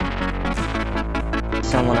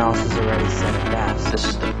Someone else has already said it best. This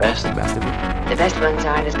is the best of it. The best ones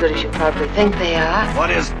aren't as good as you probably think they are.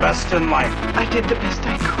 What is best in life? I did the best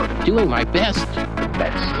I could. Doing my best. That's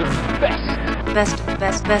the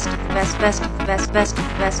best.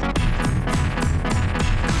 Best.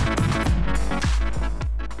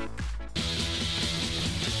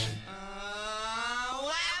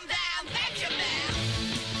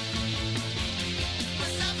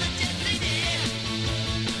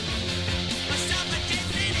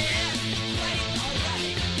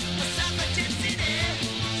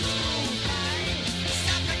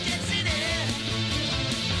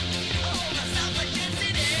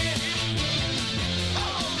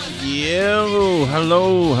 Yo,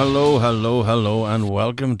 hello, and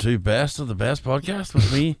welcome to Best of the Best podcast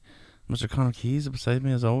with me, Mr. Connor Keys, beside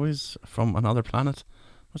me as always, from another planet,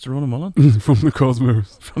 Mr. Ronan Mullen. From the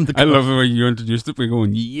cosmos. I love the way you introduced it by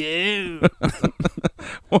going, yeah.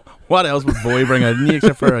 What else would Bowie bring out in you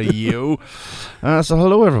except for a yo? So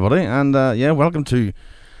hello everybody, and welcome to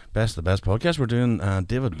Best of the Best podcast. We're doing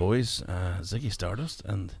David Bowie's Ziggy Stardust,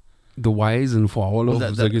 and The rise and fall of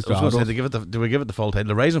Ziggy Stardust. Do we give it the full title?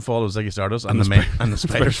 The rise and fall of Ziggy Stardust and the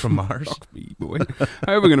spiders from Mars. Fuck me, boy.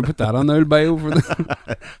 How are we going to put that on the bio for this? How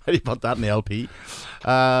do you put that in the LP?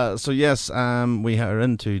 So yes, we are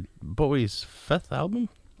into Bowie's fifth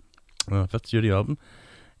studio album,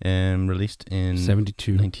 released in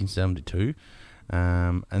 1972.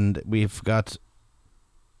 And we've got,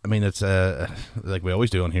 I mean, it's like we always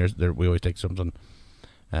do on here. We always take something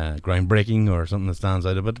groundbreaking or something that stands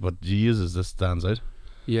out a bit, but Jesus, this stands out.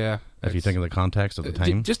 Yeah. If you think of the context of the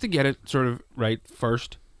time. Just to get it sort of right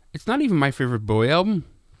first, it's not even my favourite Bowie album,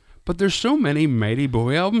 but there's so many mighty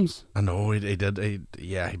Bowie albums. I know, he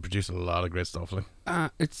produced a lot of great stuff. Like.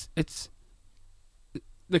 It's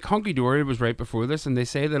like Hunky Dory was right before this, and they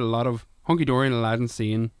say that a lot of Hunky Dory and Aladdin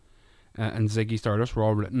Sane and Ziggy Stardust were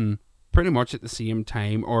all written pretty much at the same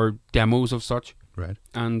time, or demos of such. Right.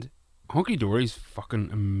 And Hunky Dory's fucking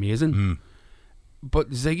amazing, but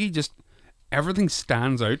Ziggy, just everything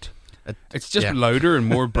stands out. It's just louder and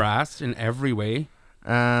more brass in every way.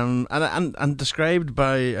 And described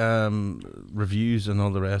by reviews and all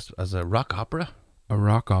the rest as a rock opera. A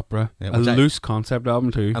rock opera, a loose concept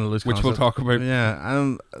album too, which we'll talk about.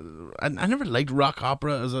 Yeah, I never liked rock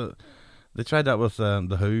opera as a. They tried that with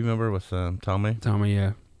the Who, remember, with Tommy. Tommy,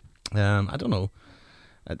 yeah. I don't know.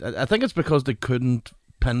 I think it's because they couldn't.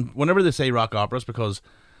 Whenever they say rock opera, it's because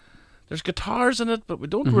there's guitars in it, but we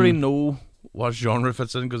don't really know what genre it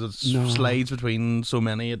fits in because it slides between so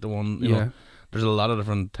many at the one. You know, there's a lot of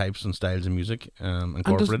different types and styles of music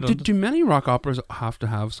incorporated. And do many rock operas have to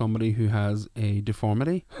have somebody who has a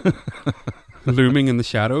deformity looming in the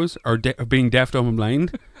shadows, or being deaf, dumb, and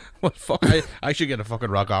blind? Well, fuck, I should get a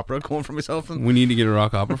fucking rock opera going for myself. Then. We need to get a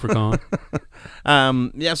rock opera for Con. So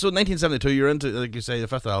 1972, you're into, like you say, the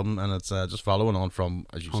fifth album, and it's just following on from,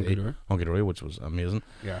 as you say, Hunky Dory, which was amazing.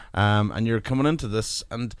 Yeah. And you're coming into this,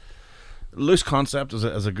 and loose concept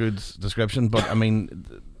is a good description, but I mean,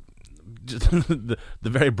 the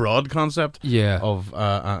very broad concept of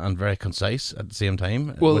and very concise at the same time,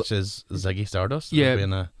 which is Ziggy Stardust.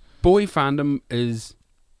 Yeah. Bowie fandom is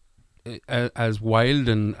as wild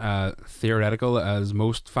and theoretical as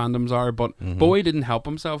most fandoms are, but Bowie didn't help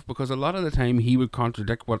himself, because a lot of the time he would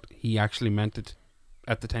contradict what he actually meant it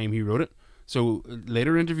at the time he wrote it. So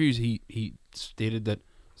later interviews he stated that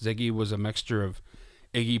Ziggy was a mixture of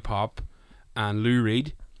Iggy Pop and Lou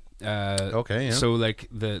Reed. So like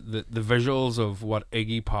the visuals of what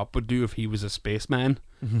Iggy Pop would do if he was a spaceman,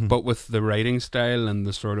 but with the writing style and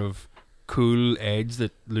the sort of cool edge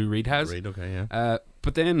that Lou Reed has.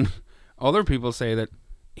 But then other people say that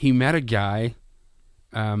he met a guy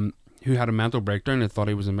who had a mental breakdown and thought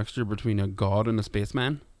he was a mixture between a god and a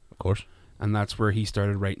spaceman. Of course. And that's where he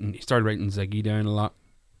started writing Ziggy down a lot.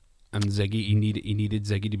 And Ziggy, he needed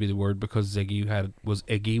Ziggy to be the word, because Ziggy was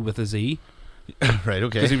Iggy with a Z. Right,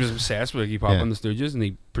 okay. Because he was obsessed with Iggy Pop and the Stooges, and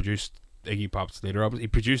he produced Iggy Pop's later albums. He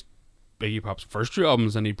produced Iggy Pop's first two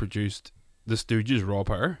albums, and he produced the Stooges' Raw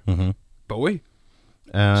Power. Bowie.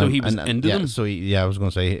 So he was into them. So I was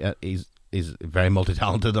going to say he's very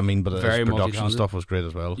multi-talented. I mean, but his production stuff was great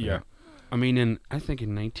as well. Yeah. I mean, in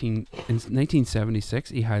 1976,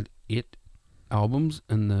 he had 8 albums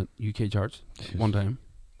in the UK charts one time.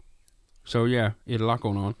 So yeah, he had a lot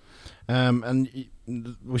going on. And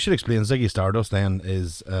we should explain, Ziggy Stardust then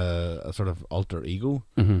is a sort of alter ego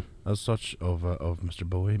as such of Mr.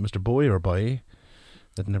 Bowie. Mr. Bowie or Bowie,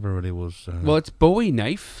 that never really was. Well, it's Bowie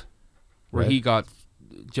Knife, where he got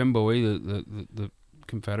Jim Bowie, the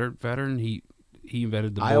Confederate veteran. He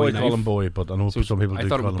invented the Bowie knife. I always call him Bowie, but I know some people do. I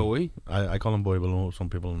thought it was Bowie. I call him Bowie, but I know some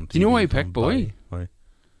people. Do you know why he picked Bowie? Why?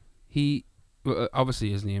 he obviously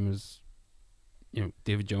his name is,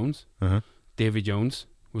 David Jones. Uh-huh. Davy Jones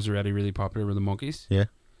was already really popular with the Monkees. Yeah.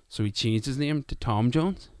 So he changed his name to Tom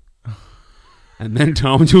Jones. And then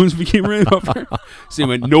Tom Jones became really popular. So he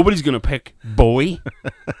went, nobody's going to pick Bowie.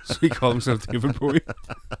 So he called himself David Bowie.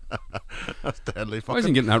 That's deadly. I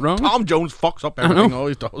wasn't getting that wrong. Tom Jones fucks up everything,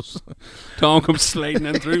 always does. Tom comes sliding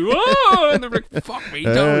in through. Whoa! And they're like, fuck me,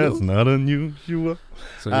 Tom. It's not unusual.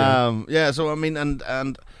 So, so I mean,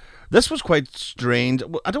 and this was quite strange.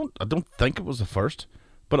 Well, I don't think it was the first,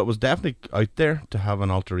 but it was definitely out there to have an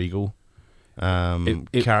alter ego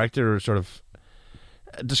character, sort of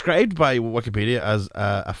described by Wikipedia as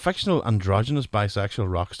a fictional androgynous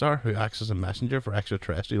bisexual rock star who acts as a messenger for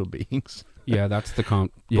extraterrestrial beings. Yeah, that's the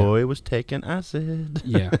Boy was taking acid.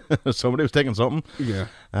 Yeah. Somebody was taking something. Yeah.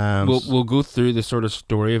 We'll go through the sort of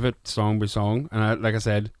story of it song by song, and like I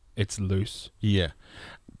said, it's loose. Yeah,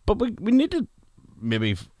 but we need to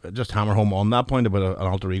maybe just hammer home on that point about an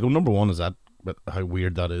alter ego. Number one is that how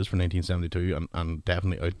weird that is for 1972 and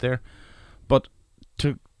definitely out there. But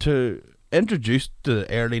to introduce the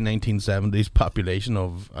early 1970s population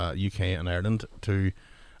of UK and Ireland to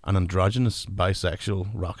an androgynous bisexual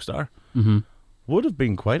rock star would have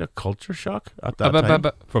been quite a culture shock at that time.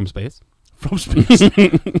 From space. From space.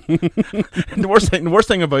 The worst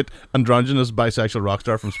thing about androgynous bisexual rock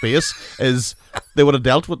star from space is they would have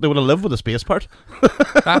lived with the space part.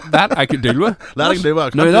 that I could deal with. That I can deal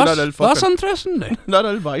with. No, that's interesting. Not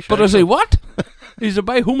all bisexual. But I say, what? He's a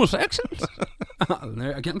bi homosexual?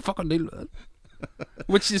 I can't fucking deal with it.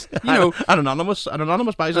 Which is, an anonymous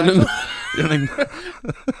bisexual.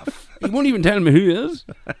 He won't even tell me who he is,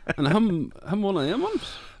 and I'm one of them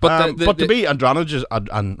ones. But to be androgynous,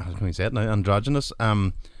 androgynous,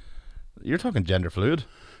 you're talking gender fluid.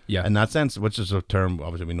 Yeah. In that sense, which is a term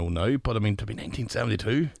obviously we know now, but I mean to be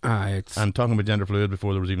 1972 and talking about gender fluid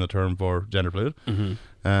before there was even a term for gender fluid.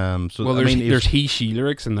 There's he/she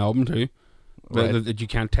lyrics in the album too, right, that you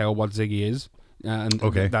can't tell what Ziggy is. And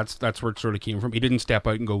that's where it sort of came from. He didn't step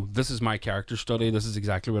out and go, "This is my character study. This is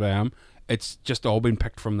exactly what I am." It's just all been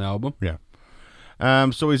picked from the album. Yeah.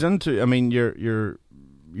 So he's into. I mean, you're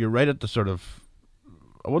right at the sort of,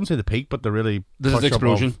 I wouldn't say the peak, but the really this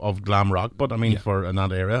explosion of glam rock. But I mean, for in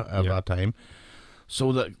that area at that time,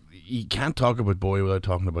 so that you can't talk about Bowie without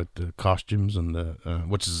talking about the costumes and the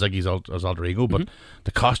which is Ziggy's alter ego, but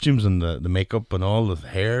the costumes and the makeup and all the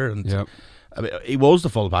hair and I mean, he was the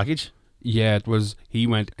full package. Yeah, it was. He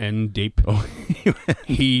went in deep. Oh,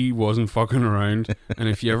 he wasn't fucking around. And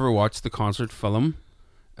if you ever watch the concert film,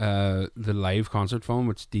 the live concert film,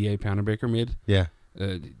 which D.A. Pennebaker made,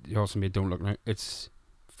 he also made Don't Look Now. It's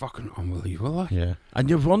fucking unbelievable. Yeah, and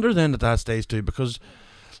you wonder then at that stage too, because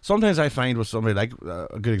sometimes I find with somebody like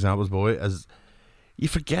a good example is Bowie, is you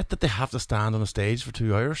forget that they have to stand on a stage for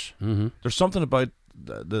 2 hours. There's something about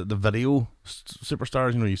the video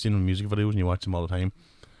superstars. You've seen them in music videos and you watch them all the time.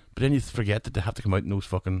 But then you forget that they have to come out in those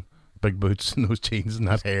fucking big boots and those jeans and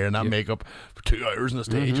that hair and that makeup for 2 hours on the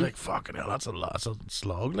stage. Like, fucking hell, that's a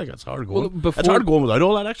slog. Like, it's hard going. It's hard going without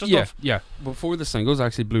all that extra stuff. Yeah. Before the singles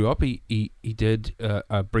actually blew up, he did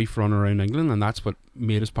a brief run around England, and that's what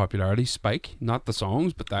made his popularity spike. Not the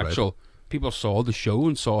songs, but the actual people saw the show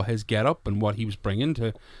and saw his get-up and what he was bringing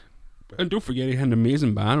to. And don't forget, he had an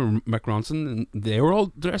amazing band, Mick Ronson, and they were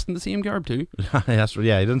all dressed in the same garb too. Yes, he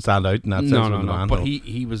didn't stand out in that sense. No, band, but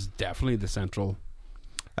he was definitely the central.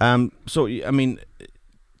 So I mean,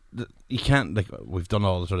 you can't, like, we've done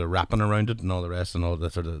all the sort of rapping around it and all the rest and all the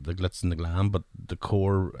sort of the glitz and the glam, but the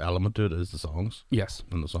core element to it is the songs. Yes,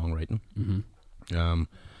 and the songwriting.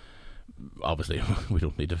 Obviously, we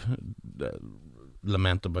don't need to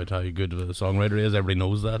lament about how good of a songwriter he is. Everybody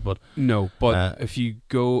knows that, but if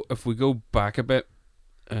we go back a bit,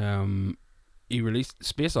 he released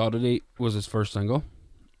Space Oddity was his first single,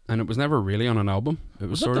 and it was never really on an album. It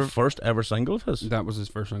was sort that of the first ever single of his. That was his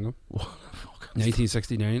first single,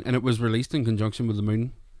 1969, and it was released in conjunction with the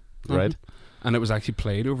Moon, right? And it was actually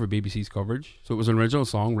played over BBC's coverage. So it was an original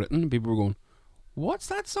song written, and people were going, "What's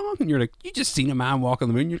that song?" And you're like, "You just seen a man walk on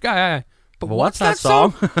the moon." You're like, "Aye. But what's that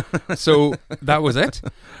song?" So that was it,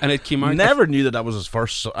 and it came out. Never knew that was his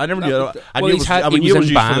first. I never knew. He was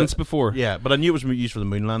in bands before. Yeah, but I knew it was used for the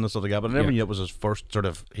Moonland and stuff like that. But I never knew it was his first sort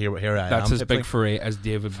of here I am. That's his big foray as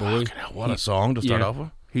David Bowie. What a song to start off with.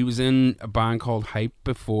 He was in a band called Hype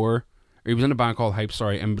before. Or he was in a band called Hype.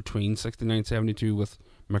 In between 69, 72 with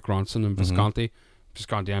Mick Ronson and Visconti.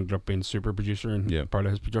 Visconti ended up being super producer and part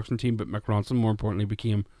of his production team, but Mick Ronson, more importantly,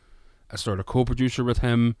 became a sort of co-producer with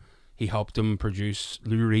him. He helped him produce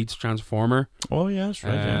Lou Reed's Transformer. Oh yeah, that's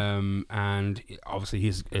right. And obviously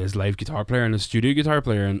he's live guitar player and a studio guitar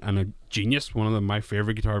player and a genius, one of my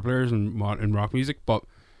favorite guitar players in rock music. But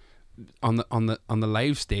on the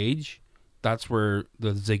live stage, that's where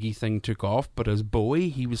the Ziggy thing took off. But as Bowie,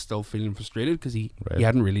 he was still feeling frustrated because he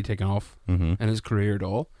hadn't really taken off in his career at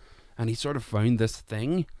all, and he sort of found this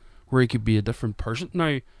thing where he could be a different person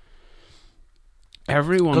now.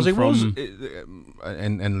 Everyone, because he was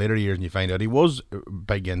in later years, and you find out he was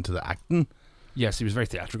big into the acting. Yes, he was very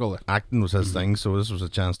theatrical. Acting was his thing, so this was a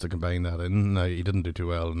chance to combine that in. Now, he didn't do too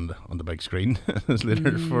well on the big screen his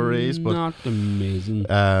later forays, but not amazing.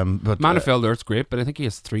 But Man of Fell Earth's great, but I think he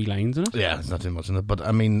has 3 lines in it. Yeah, it's not too much in it, but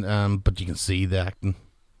I mean, but you can see the acting.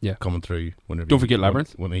 Yeah, coming through whenever. Don't forget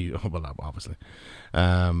Labyrinth. When he, well, obviously,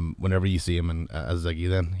 whenever you see him as Ziggy,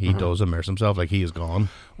 then he does immerse himself like he is gone.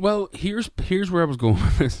 Well, here's where I was going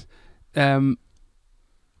with this.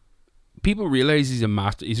 People realize he's a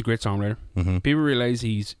master. He's a great songwriter. People realize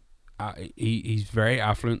he's very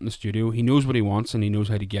affluent in the studio. He knows what he wants and he knows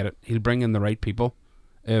how to get it. He'll bring in the right people.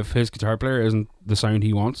 If his guitar player isn't the sound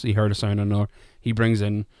he wants, he heard a sound on another. He brings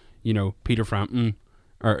in, Peter Frampton.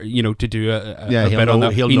 Or to do a bit on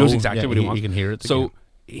that. He knows exactly what he wants. He can hear it. So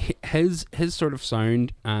his sort of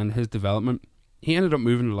sound and his development, he ended up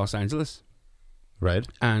moving to Los Angeles, right,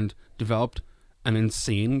 and developed an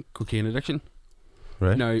insane cocaine addiction.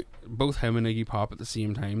 Right. Now, both him and Iggy Pop at the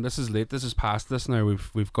same time. This is late. This is past this now.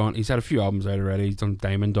 We've gone. He's had a few albums out already. He's done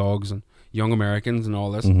Diamond Dogs and Young Americans and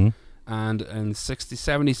all this. And in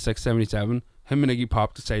 76, 77, him and Iggy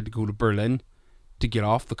Pop decided to go to Berlin to get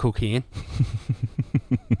off the cocaine.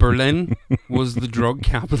 Berlin was the drug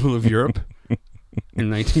capital of Europe in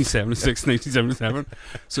 1976, 1977.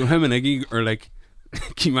 So him and Iggy are like,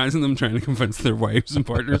 can you imagine them trying to convince their wives and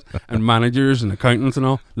partners and managers and accountants and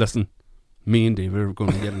all, listen, me and David are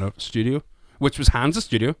going to get a studio, which was Hans'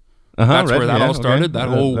 studio. That's where that all started, that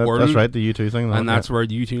whole world. That's right, the U2 thing. And that's where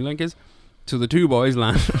the U2 link is. So the two boys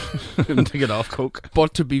land to get off coke.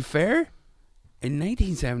 But to be fair, in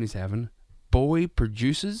 1977, Bowie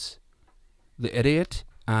produces The Idiot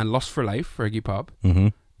and Lust for Life for Iggy Pop,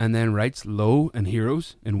 and then writes Low and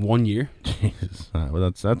Heroes in 1 year. Jesus, well,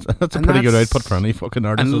 that's a pretty good output for any fucking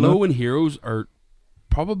artist. And Low and Heroes are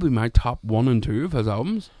probably my top 1 and 2 of his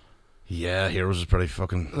albums. Yeah, Heroes is pretty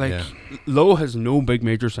fucking Low has no big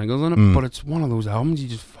major singles on it, but it's one of those albums you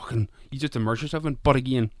just immerse yourself in. But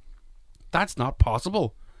again, that's not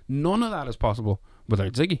possible. None of that is possible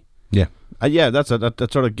without Ziggy. Yeah, that's it.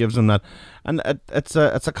 That sort of gives him that, and it's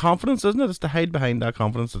a confidence, isn't it? It's to hide behind that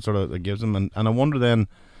confidence that sort of that gives him, and I wonder then,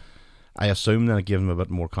 I assume that it gives him a bit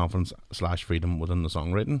more confidence / freedom within the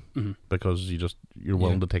songwriting, because you're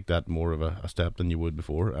willing to take that more of a step than you would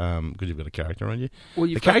before, because you've got a character around you. Well,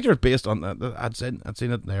 the character is based on I'd seen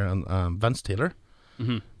it there on Vince Taylor.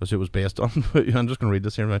 Was it was based on. I'm just going to read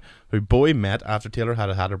this here. Who Bowie met after Taylor had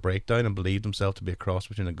a breakdown and believed himself to be a cross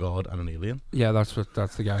between a god and an alien. Yeah, that's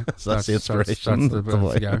the guy. So that's the inspiration. That's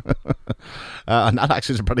the guy. And that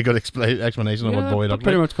actually is a pretty good explanation of what Bowie looked like.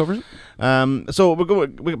 Pretty much covers it. So we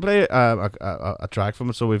can play a track from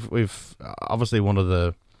it. So we've obviously one of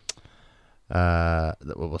the.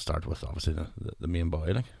 We'll start with obviously the main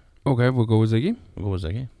Bowie. Like. Okay, we'll go with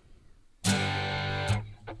Ziggy.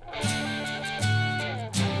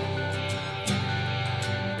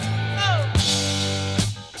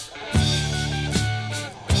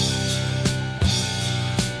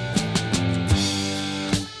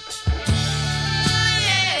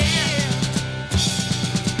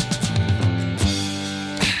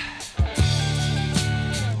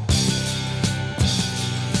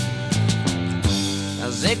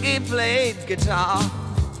 Ziggy played guitar,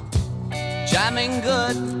 jamming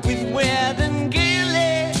good with Weird and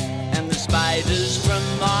Gilly and the Spiders from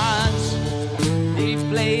Mars. He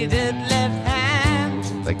played it left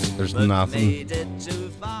hand, like there's nothing.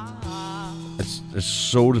 It's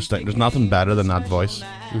so distinct. There's nothing better than that voice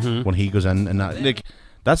when he goes in, and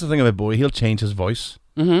that's the thing about Bowie. He'll change his voice,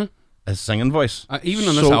 his singing voice, even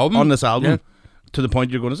on this album. On this album. Yeah. To the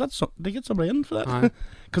point you're going, is that did they get somebody in for that?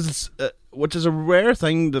 Because it's which is a rare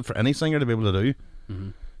thing for any singer to be able to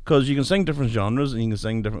do. Because you can sing different genres and you can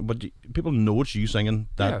sing different, but people know it's you singing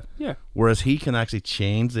that. Yeah. Whereas he can actually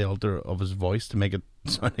change the alter of his voice to make it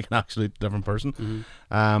sound like an actually different person.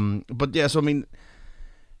 But yeah, so I mean,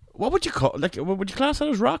 what would you call what would you class that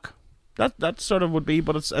as rock? That sort of would be,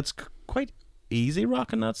 but it's quite easy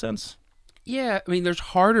rock in that sense. Yeah, I mean, there's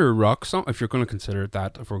harder rock songs, if you're going to consider it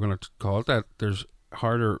that, if we're going to call it that, there's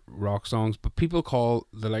harder rock songs, but people call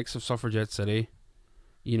the likes of Suffragette City,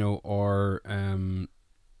 or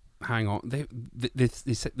Hang On,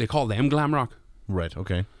 they call them glam rock. Right,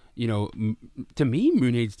 okay. you know, to me,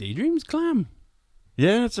 Moon Age Daydream's glam.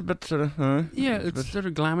 Yeah, it's a bit sort of. Yeah, it's sort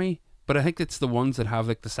of glammy. But I think it's the ones that have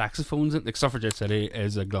like the saxophones in. Like Suffragette City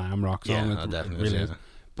is a glam rock song. Yeah, it definitely really is. is.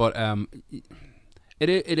 But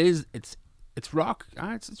it's rock.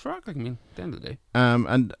 It's rock. Like, I mean, at the end of the day.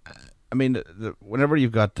 And I mean, whenever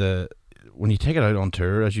you've got when you take it out on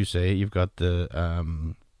tour, as you say, you've got the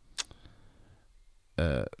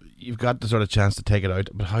sort of chance to take it out.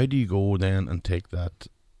 But how do you go then and take that,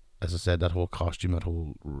 as I said, that whole costume, that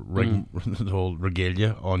whole ring, the whole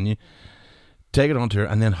regalia on you, take it on tour,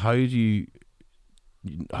 and then how do you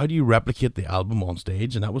replicate the album on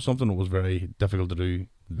stage? And that was something that was very difficult to do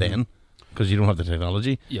then, because you don't have the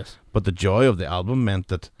technology. Yes. But the joy of the album meant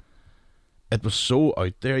that it was so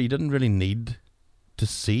out there, you didn't really need to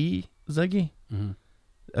see Ziggy. Mm-hmm.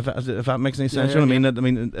 If that makes any sense. You know what I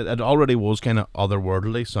mean? It already was kind of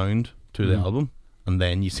otherworldly sound to the album, and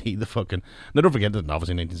then you see the fucking. Now don't forget that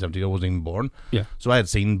obviously 1970 I wasn't even born. Yeah. So I had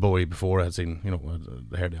seen Bowie before. I had seen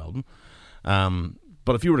heard the album.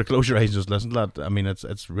 But if you were to close your eyes and just listen to that, I mean,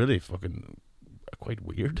 it's really fucking quite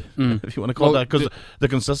weird, if you want to call it that, because the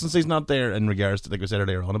consistency's not there in regards to, like I said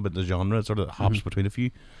earlier on, about the genre. It sort of hops between a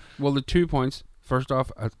few. Well, the 2 points. First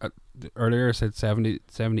off, earlier I said 70,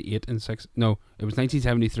 78 and 6. No, it was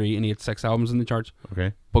 1973 and he had 6 albums in the charts.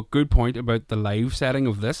 Okay. But good point about the live setting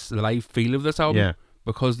of this, the live feel of this album. Yeah.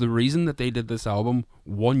 Because the reason that they did this album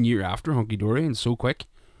 1 year after Hunky Dory and so quick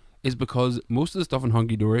is because most of the stuff in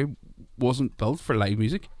Hunky Dory wasn't built for live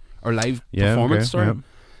music or live performance. Okay,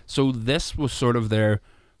 So this was sort of their,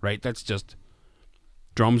 right, that's just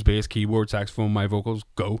drums, bass, keyboard, saxophone, my vocals,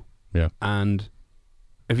 go. Yeah. And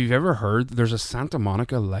if you've ever heard, there's a Santa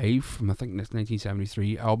Monica live from, I think, this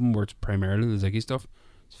 1973 album where it's primarily the Ziggy stuff.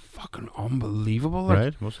 It's fucking unbelievable. Like.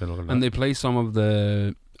 Right. Must look at that. And they play some of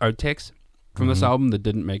the outtakes from this album that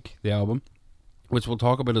didn't make the album, which we'll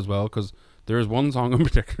talk about as well, because there is one song in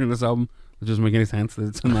particular in this album that doesn't make any sense that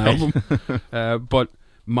it's in the album. But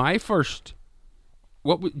my first...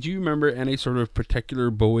 do you remember any sort of particular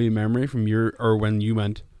Bowie memory from or when you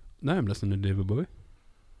went, no, I'm listening to David Bowie?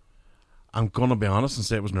 I'm gonna be honest and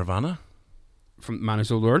say it was Nirvana from Man Who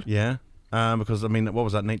Sold the World. Yeah, because I mean, what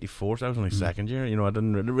was that, 94? So I was only second year. You know, I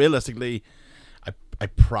didn't realistically. I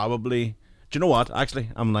probably. Do you know what?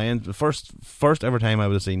 Actually, I'm lying. The first ever time I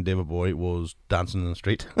would have seen David Bowie was Dancing in the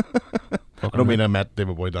Street. I don't mean I met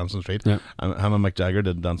David Bowie dancing in the street. Yeah. Him and Mick Jagger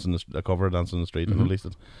did a cover of Dancing in the Street and released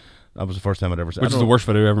it. That was the first time I'd ever seen it. Which is the worst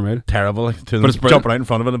video ever made. Terrible. Like, but it's jumping right in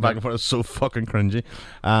front of it and back and forth. It's so fucking cringy.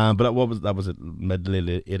 But that was mid to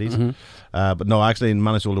late 80s. But no, actually,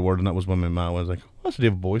 Man Who Sold the World, and that was when my mom was like, what's the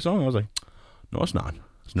David Bowie song? I was like, no, it's not.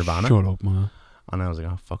 It's Nirvana. Shut up, man. And I was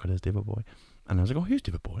like, oh, fuck, it is David Bowie. And I was like, oh, who's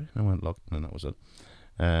David Bowie? And I went and looked, and that was it.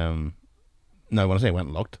 Now, when I say I went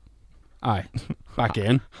and looked, aye, back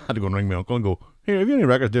in. I had to go and ring my uncle and go, here, have you any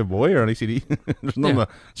records of David Bowie or any CD? There's none of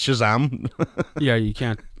Shazam. Yeah, you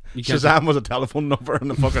can't. Shazam was a telephone number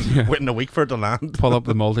and a fucking waiting a week for it to land. Pull up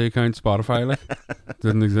the multi-account Spotify, like.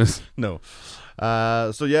 Didn't exist. No.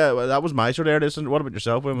 So yeah, that was my sort of area. What about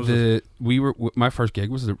yourself? When was it? My first gig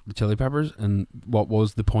was the Chili Peppers, and what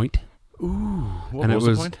was the point? Ooh, what and was it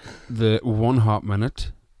was the point? The 1 hot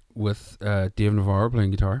minute with Dave Navarro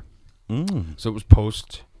playing guitar. So it was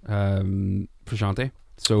post Frusciante.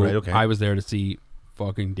 So right, okay. I was there to see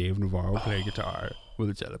fucking Dave Navarro play guitar with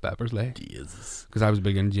the Chili Peppers, like. Jesus. Because I was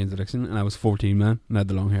big into James Addiction, and I was 14, man, and I had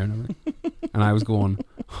the long hair and everything. And I was going,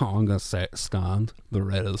 I'm going to stand the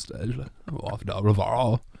red of the stage, like, off Dave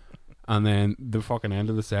Navarro. And then the fucking end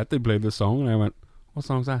of the set, they played the song, and I went, what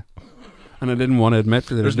song's that? And I didn't want to admit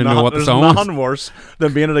that I didn't know what the song was. There's nothing worse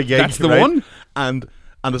than being at a gig. That's the right? one. And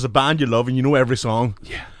there's a band you love, and you know every song.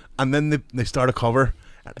 Yeah. And then they start a cover,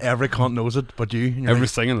 and every cunt knows it but you. Every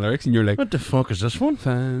singing lyrics, and you're like, what the fuck is this one?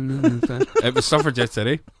 It was Suffragette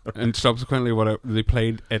City, and subsequently they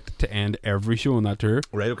played it to end every show on that tour.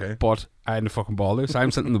 Right, okay. But I had a fucking ball there, so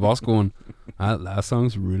I'm sitting in the bus going, that last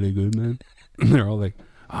song's really good, man. And they're all like,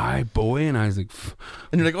 aye, Bowie, and I was like,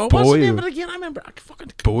 and you're like, oh, Bowie, what's the name of it again? I remember. I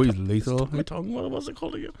fucking Bowie's lethal. My tongue. What was it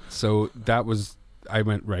called again? So that was. I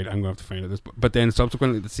went, right, I'm going to have to find out this. But then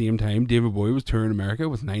subsequently at the same time, David Bowie was touring America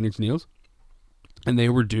with 9 Inch Nails. And they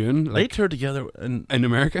were doing, like, they toured together in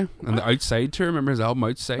America. And the Outside tour, remember his album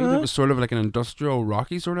Outside? It was sort of like an industrial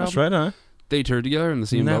rocky sort of That's album. right, huh? They toured together in the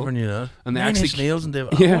same Never bill. knew that. And they 9 actually Inch Nails and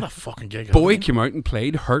David. Yeah. What a fucking gig. Bowie came out and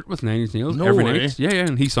played Hurt with 9 Inch Nails every way. night. Yeah,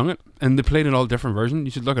 and he sung it. And they played in all different versions.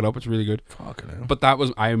 You should look it up. It's really good. Fucking hell. But that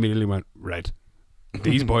was, I immediately went, right,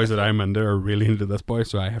 these boys that I'm into are really into this boy,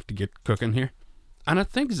 so I have to get cooking here. And I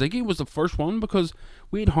think Ziggy was the first one because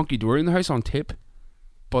we had Hunky Dory in the house on tape,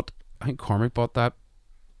 but I think Cormac bought that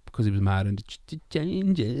because he was mad and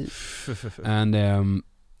changes. And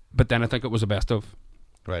but then I think it was a best of.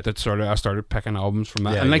 Right. That sort of I started picking albums from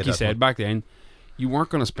that. Yeah, and I like get you that said, one. back then, you weren't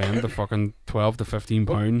going to spend the fucking £12 to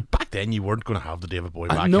 £15. Back then, you weren't going to have the David Bowie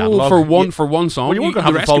back No, catalog. for one song. Well, you weren't going to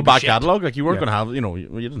have the rest full could be back shit. catalog. Like you weren't Yeah. going to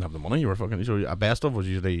have, you didn't have the money. You were fucking. So a best of was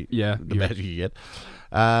usually Yeah, the you're- best you could get.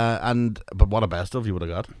 But what a best of you would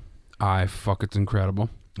have got Fuck, it's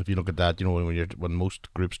incredible. if you look at that. When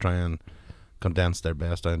most groups try and condense their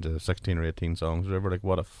best down to 16 or 18 songs, or whatever. Like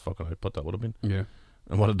what a fucking output that would have been. Yeah.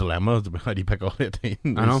 And what a dilemma. How do you pick all 18?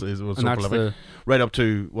 I know. It was And so that's prolific. Right up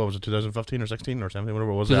to, what was it, 2015 or 16 or 17,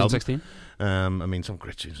 whatever it was. 2016. The album. I mean, some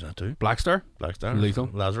great tunes in that too. Black Star. Black Star. Lethal.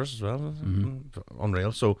 Lazarus as well. Mm-hmm.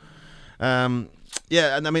 Unreal. So,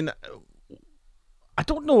 yeah, and I mean, I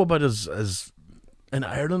don't know about his in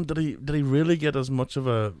Ireland. Did he really get as much of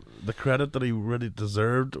the credit that he really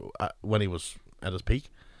deserved when he was at his peak?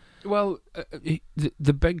 Well,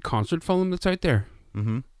 the big concert film that's out there.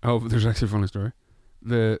 Mm-hmm. Oh, there's actually a funny story.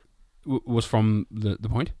 Was from the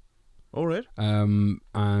Point. All right.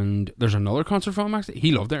 And there's another concert film actually.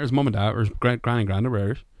 He loved it. His mum and dad, or his granny and granddad were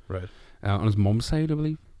Irish. Right. On his mum's side, I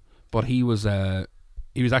believe. But he was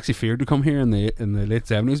actually feared to come here in the late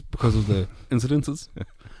 70s because of the incidences,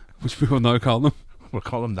 which people now call them. We'll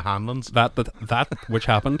call him the Hanlons. That which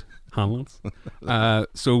happened, Hanlons.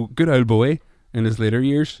 So good old boy in his later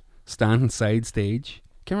years, standing side stage.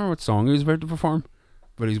 Can't remember what song he was about to perform,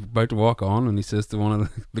 but he's about to walk on, and he says to one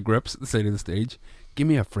of the grips at the side of the stage, "Give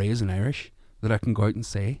me a phrase in Irish that I can go out and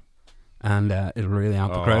say, and it'll really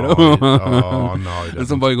amp the crowd up." Oh no! He And didn't.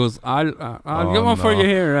 somebody goes, "I'll get one for no. you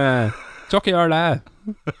here, Chucky Arla."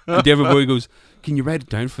 And David Bowie goes, "Can you write it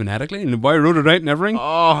down phonetically?" And the boy wrote it out and everything.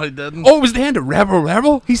 Oh, he didn't. Oh, it was the end of Rebel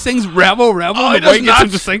Rebel. He sings Rebel Rebel. Oh, and he the boy does gets him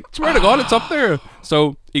not. to sing. Swear to God, it's up there.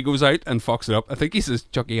 So he goes out and fucks it up. I think he says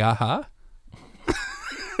Chucky Aha.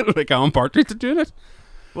 Like Alan Partridge are doing it.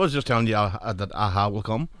 I was just telling you that Aha will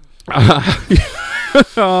come.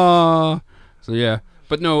 So yeah.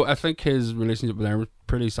 But no, I think his relationship with them was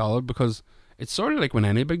pretty solid because it's sort of like when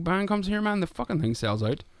any big band comes here, man, the fucking thing sells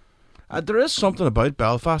out. There is something about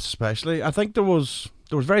Belfast, especially. I think there was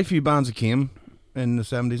very few bands that came in the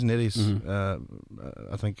 70s and 80s.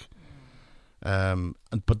 Mm-hmm. I think,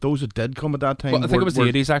 but those that did come at that time. Well, I think it was the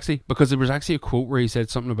 80s actually, because there was actually a quote where he said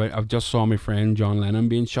something about, "I've just saw my friend John Lennon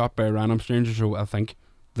being shot by a random stranger, so I think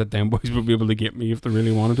that them boys would be able to get me if they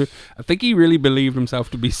really wanted to." I think he really believed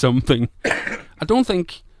himself to be something. I don't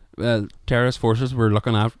think terrorist forces were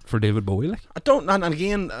looking out for David Bowie. Like, I don't, and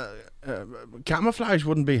again, camouflage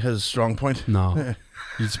wouldn't be his strong point. no,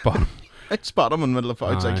 you'd spot him. I'd spot him in the middle of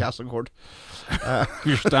outside Aye. Castle Court. If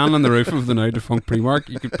you're standing on the roof of the now defunct Primark,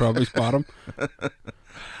 you could probably spot him.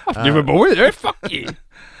 David Bowie there, fuck you.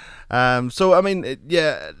 So I mean,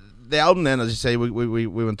 yeah, the album then, as you say, we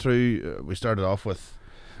went through. We started off with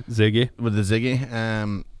Ziggy. the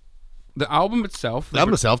Ziggy. The album itself, The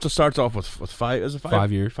album itself just starts off with 5. Is it 5?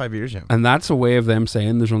 5 years. 5 years, yeah. and that's a way of them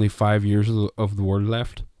saying there's only 5 years of the world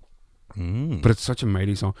left. Mm. But it's such a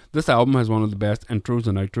mighty song. This album has one of the best intros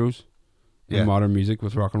and outros Yeah. in modern music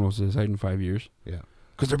with Rock and Roll Suicide in 5 years. Yeah.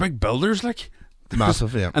 Because they're big builders, like.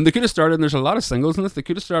 Massive, yeah. And they could have started, and there's a lot of singles in this, they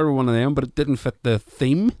could have started with one of them, but it didn't fit the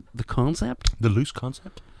theme, the concept. The loose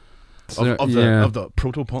concept So, of yeah. the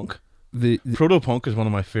proto-punk. The Proto-punk is one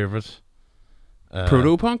of my favourites.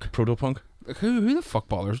 proto-punk? Proto-punk. Like, who the fuck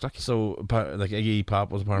bothers? Like, So, like Iggy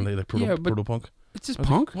Pop was apparently like Yeah, but- proto-punk. it's just I was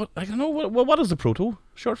punk. like, what? I don't know. What is the proto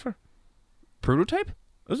short for? Prototype?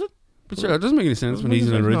 Is it But sure, that doesn't make any sense Doesn't when make he's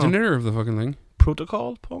any an sense, no. originator of the fucking thing.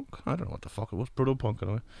 protocol punk? I don't know what the fuck it was. Proto-punk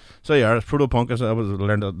anyway. So yeah, it's proto-punk. I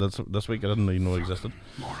learned that this week. I didn't even know it existed.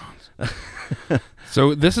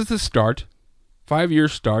 So this is the start. 5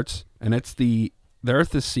 years starts, and it's the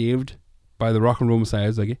Earth is saved by the Rock and Roll Messiah,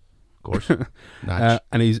 Ziggy. Of course. Natch.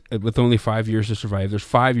 And he's with only 5 years to survive. There's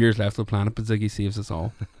 5 years left of the planet, but Ziggy saves us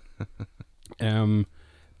all.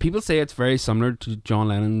 People say it's very similar to John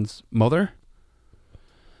Lennon's mother,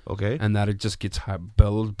 Okay. and that it just gets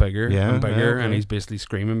built bigger Yeah, and bigger, yeah, okay. and he's basically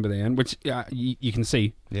screaming by the end, which you can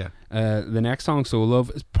see. Yeah. The next song, Soul Love,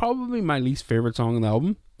 is probably my least favourite song on the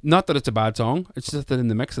album. Not that it's a bad song, it's just that in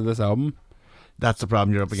the mix of this album, That's the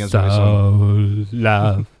problem you're up against. Soul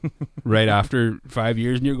Love, right after 5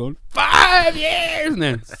 years, and you're going, 5 years! And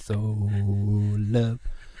then, Soul Love.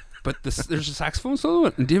 But there's a saxophone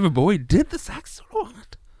solo, and David Bowie did the sax solo on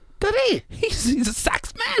it. Did he? He's a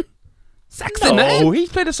sax man. Saxy man. No, he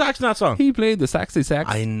played a sax in that song. He played the saxy sax.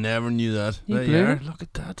 I never knew that. He There played you are. it. Look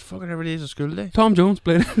at that. Fucking every day is a school day. Tom Jones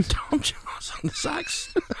played it. Tom Jones on the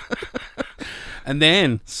sax. And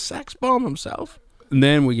then Sax bomb himself.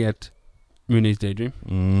 we get Mooney's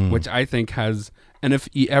Daydream, which I think has And if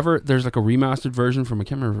you ever, there's like a remastered version from, I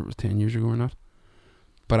can't remember if it was 10 years ago or not,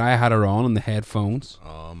 but I had her on the headphones.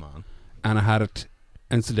 Oh man! And I had it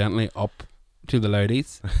incidentally up to the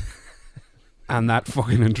loudies. And that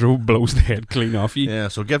fucking intro blows the head clean off you. Yeah,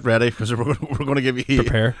 so get ready, because we're going to give you...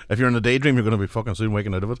 Prepare. If you're in a daydream, you're going to be fucking soon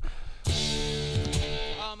waking out of it.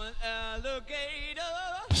 I'm an alligator.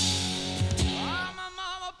 I'm a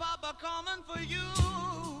mama, papa coming for you.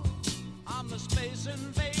 I'm a space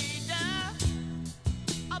invader.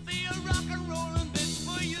 I'll be a rock and rollin' bitch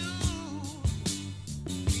for you.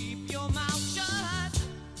 Keep your mouth shut.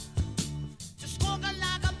 Just squawking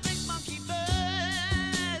like a big monkey bird.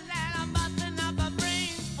 And I'm busting up a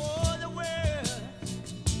brain for the world.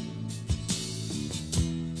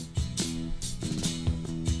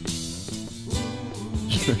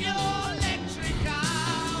 Keep your electric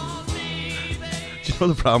on, baby. Do you know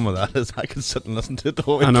the problem with that is I could sit and listen to it the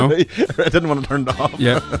whole way I know. through. I didn't want to turn it off.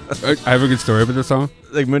 Yeah. I have a good story about this song.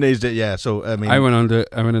 Like Moon Age did, yeah. So I mean, I went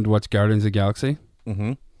in to watch Guardians of the Galaxy,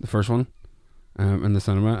 mm-hmm. the first one, in the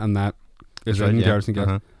cinema, and that is Right, in yeah. Guardians of the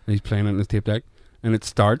Galaxy. Uh-huh. And he's playing it in his tape deck, and it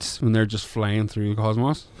starts when they're just flying through the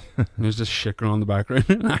cosmos, and there's just shit going on in the background,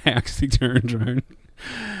 and I actually turned around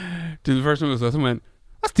to the person who was with him and went,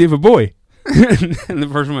 "That's David Bowie," and the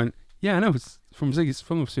person went, "Yeah, I know, it's from Ziggy's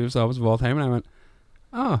film of Suicides of all time," and I went,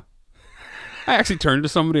 "Oh." I actually turned to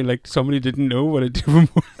somebody like somebody didn't know what a David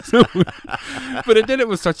Bowie was. But it did it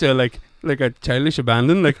with such a like a childish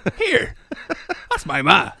abandon, like, "Here, that's my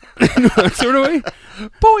ma." That sort of way.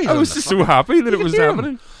 Boy, I was just so happy that it was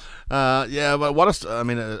happening. Yeah, but what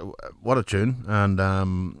a tune, and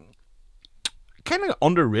kind of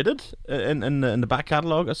underrated in the back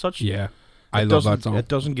catalogue as such. Yeah, I love that song. It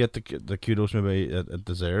doesn't get the kudos maybe it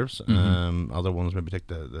deserves. Mm-hmm. Other ones maybe take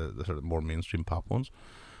the sort of more mainstream pop ones,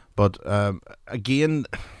 but again,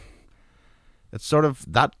 it's sort of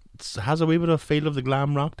that has a wee bit of feel of the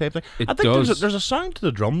glam rock type thing. It I think does. there's a sound to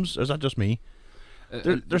the drums. Is that just me?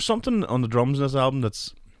 There's something on the drums in this album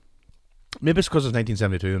that's maybe it's because it's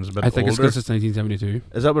 1972 and it's a bit I think older. it's because it's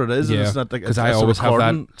 1972. Is that what it is? Yeah, It's not like because it's I a always have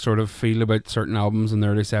recording? that sort of feel about certain albums in the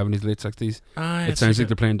early 70s, late 60s. Aye, It sounds like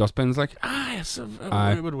they're playing dustbins. Like, it's a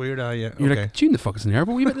Aye. bit weird. Yeah, you're okay. like, tune the fucking snare up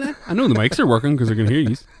a wee bit, lad. I know the mics are working because I can hear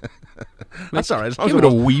you. That's alright. As long Give as it a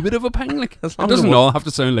it was- wee bit of a pang. Like, As it long as it doesn't was- all have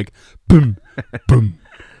to sound like boom, boom.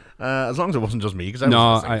 as long as it wasn't just me. Cause No,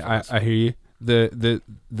 I I hear you.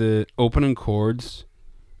 The opening chords,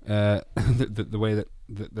 the way that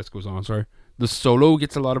this goes on. Sorry, the solo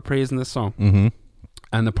gets a lot of praise in this song, Mm-hmm.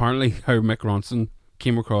 and apparently how Mick Ronson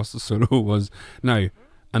came across the solo was now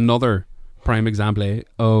another prime example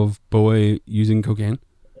of Bowie using cocaine.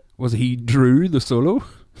 Was he drew the solo?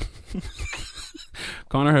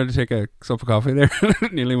 Connor had to take a cup of coffee there.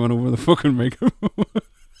 Nearly went over the fucking makeup.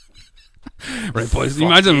 Right, boys.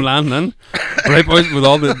 Imagine him landing in. Right, boys, with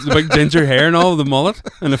all the big ginger hair and all the mullet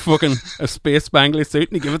and a space spangly suit,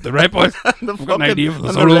 and he give it the right, boys. I've got an idea for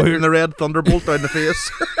the solo here. And the red thunderbolt down the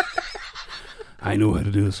face. I know how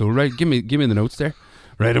to do the solo. Right, give me the notes there.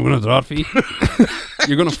 Right, I'm gonna draw it for you.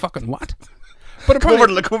 You're gonna fucking what? But come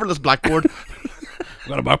apparently, over this blackboard. I've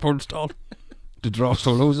got a blackboard installed to draw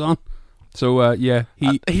solos on. So yeah,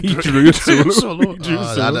 he drew a solo. He drew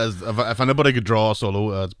a solo. That is, if anybody could draw a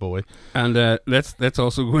solo, it's Bowie. And let's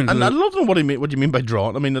also go into. And I don't know what you mean by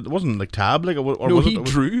drawing. I mean, it wasn't like tab, like, or no, was he it?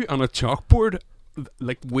 drew on a chalkboard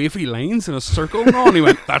like wavy lines in a circle, and he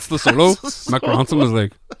went, "That's the solo." Mick Ronson was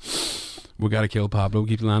like, "We gotta kill Pablo.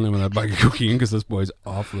 Keep landing with that bag of cocaine because this boy's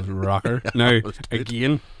off his rocker." Now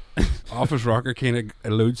again, off his rocker kind of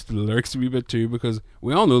alludes to the lyrics a wee bit too, because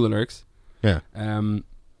we all know the lyrics. Yeah.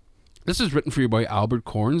 This is written for your boy Albert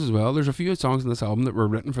Corns as well. There's a few songs in this album that were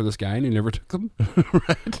written for this guy and he never took them.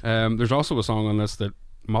 Right. There's also a song on this that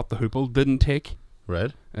Mott the Hoople didn't take.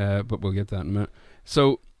 Right. But we'll get to that in a minute.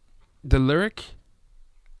 So the lyric,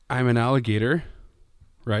 "I'm an alligator,"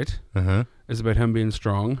 right, is about him being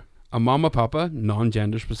strong. A mama papa,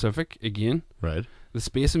 non-gender specific, again. Right. The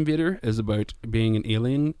space invader is about being an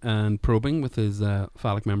alien and probing with his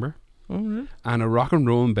phallic member. Right. And a rock and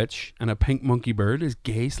rollin' bitch and a pink monkey bird is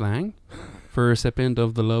gay slang for a recipient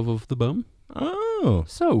of the love of the bum. Oh.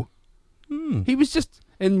 So, he was just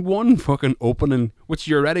in one fucking opening, which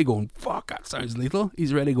you're already going, fuck, that sounds lethal.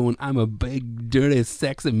 He's already going, I'm a big, dirty,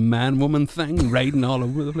 sexy man-woman thing riding all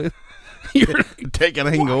over the place. You're like, take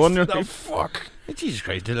anything going. What the fuck? Jesus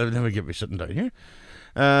Christ, they'll never get me sitting down here.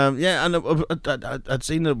 Yeah, and I'd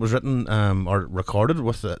seen that it was written or recorded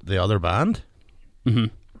with the other band. Mm-hmm.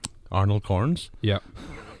 Arnold Corns. Yeah.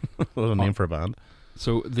 What a name for a band.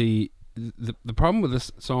 So the problem with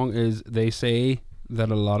this song is they say that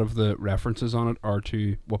a lot of the references on it are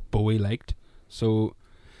to what Bowie liked. So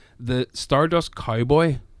The Stardust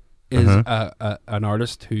Cowboy is an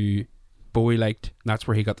artist who Bowie liked. And that's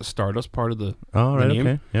where he got the Stardust part of the name.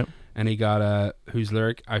 Okay. Yep. And he got whose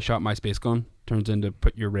lyric, I shot my space gun, turns into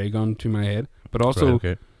put your ray gun to my head. But also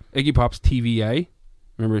Iggy Pop's TVA.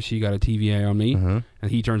 Remember, she got a TVA on me,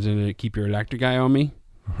 and he turns into keep your electric eye on me.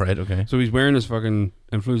 Right, okay. So he's wearing his fucking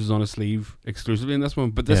influences on his sleeve exclusively in this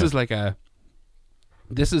one. But this is like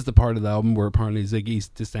this is the part of the album where apparently Ziggy's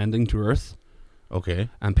descending to Earth. Okay.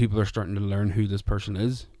 And people are starting to learn who this person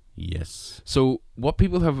is. Yes. So what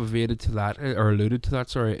people have alluded to that,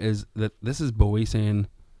 is that this is Bowie saying,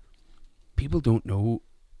 people don't know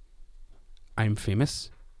I'm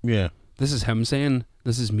famous. Yeah. This is him saying,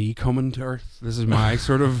 this is me coming to Earth. This is my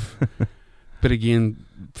sort of... But again,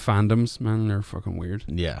 fandoms, man, they're fucking weird.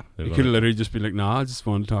 Yeah. You could literally just be like, nah, I just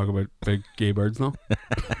want to talk about big gay birds now.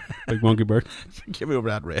 Big monkey bird. Give me over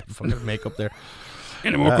that red fucking makeup there.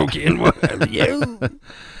 Any more cocaine? You.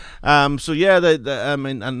 So yeah, I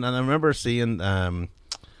mean, and I remember seeing, I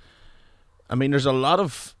mean, there's a lot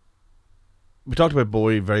of, we talked about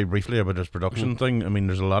Bowie very briefly about his production thing. I mean,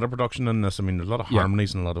 there's a lot of production in this. I mean, there's a lot of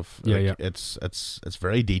harmonies and a lot of It's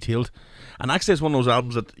very detailed, and actually, it's one of those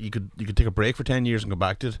albums that you could take a break for 10 years and go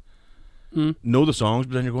back to it. Know the songs,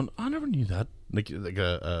 but then you're going, I never knew that. Like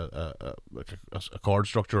a chord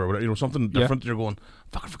structure or whatever, you know, something different. You're going,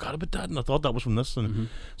 fuck, I forgot about that, and I thought that was from this. And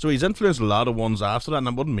so he's influenced a lot of ones after that, and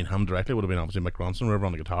it wouldn't mean him directly. It would have been obviously Mick Ronson or whatever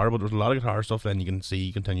on the guitar, but there's a lot of guitar stuff. Then you can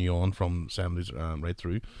see continue on from 70s right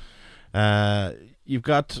through. You've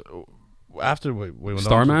got after we went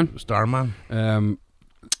Starman. Starman.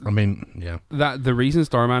 I mean, yeah. That the reason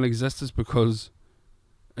Starman exists is because,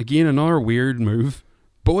 again, another weird move.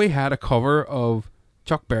 Bowie had a cover of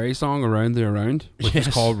Chuck Berry's song "Around the Around," which is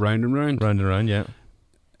called "Round and Round." Round and Round, yeah.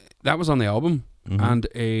 That was on the album, and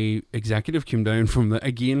a executive came down from the.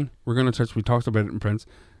 Again, we're going to touch. We talked about it in Prince.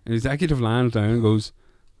 An executive lands down and goes,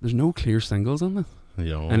 "There's no clear singles on this."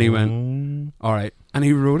 And he went, "All right," and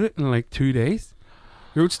he wrote it in like 2 days.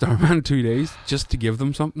 He wrote Starman in 2 days just to give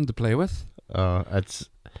them something to play with.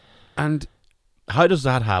 And how does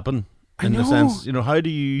that happen? In the sense, you know, how do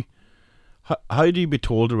you be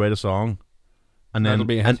told to write a song, and then that'll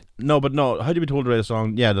be a hit? How do you be told to write a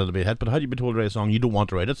song? Yeah, that'll be a hit. But how do you be told to write a song you don't want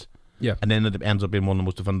to write it? Yeah, and then it ends up being one of the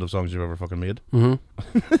most definitive songs you've ever fucking made.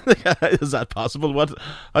 Is that possible?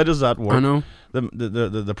 How does that work? I know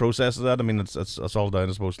the process of that. I mean, it's all down,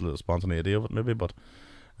 I suppose, to the spontaneity of it, maybe. But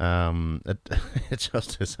it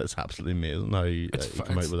just is absolutely amazing how you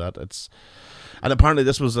come out with that. And apparently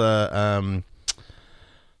this was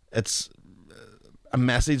it's a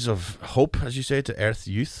message of hope, as you say, to Earth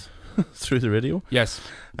youth through the radio. Yes,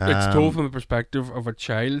 it's told from the perspective of a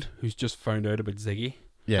child who's just found out about Ziggy.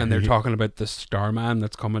 Yeah, and they're talking about the Starman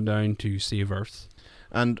that's coming down to save Earth.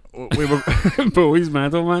 And we were Bowie's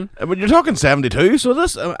mental, man. But you're talking 72, so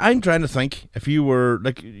this I'm trying to think if you were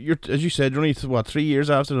like you're, as you said, you're only 3 years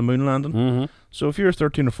after the moon landing. So if you're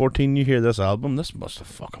 13 or 14, you hear this album, this must have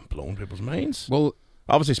fucking blown people's minds. Well,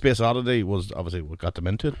 obviously, Space Oddity was obviously what got them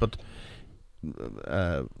into it, but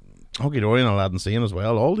Hunky Dory and Aladdin Sane as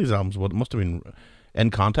well. All these albums must have been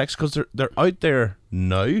in context because they're out there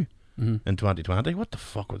now in 2020. What the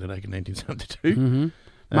fuck were they like in 1972?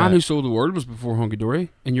 Man Who Sold the World was before Hunky Dory,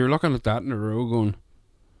 and you're looking at that in a row going,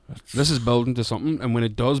 this is building to something. And when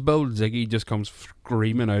it does build, Ziggy just comes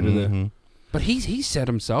screaming out of the. But he said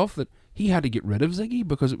himself that he had to get rid of Ziggy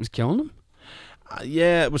because it was killing him.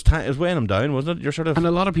 Yeah, it was weighing him down, wasn't it? You're sort of, and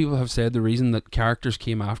a lot of people have said the reason that characters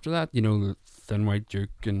came after that, you know, the Thin White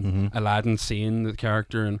Duke and Aladdin Sane, the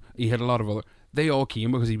character, and he had a lot of other. They all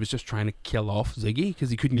came because he was just trying to kill off Ziggy because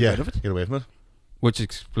he couldn't get rid of it. Get away from it, which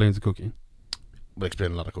explains the cocaine. Will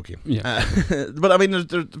explain a lot of cocaine. Yeah, but I mean, there's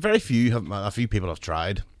very few. A few people have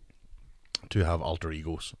tried to have alter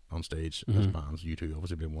egos on stage as bands. U2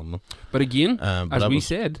 obviously being one of them. But again, as we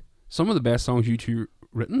said, some of the best songs U2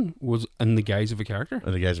 written was in the guise of a character.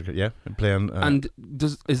 And the guys are playing. And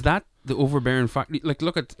is that the overbearing fact? Like,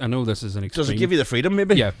 look at, I know this is an extreme. Does it give you the freedom?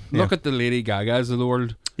 Maybe. Yeah. Look at the Lady Gagas of the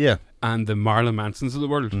world. Yeah. And the Marilyn Mansons of the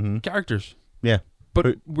world. Characters. Yeah.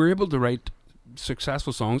 But we're able to write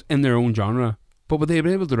successful songs in their own genre. But would they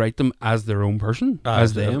be able to write them as their own person,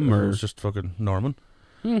 as them, or it's just fucking Norman?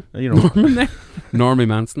 You know, Norman there, Normie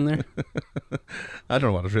Manson there. I don't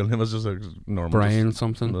know what his real name is. Just like Norman, Brian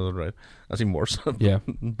something. Right, that's even worse. Yeah,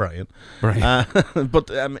 Brian. But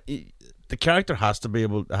the character has to be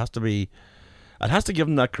able. It has to give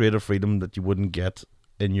him that creative freedom that you wouldn't get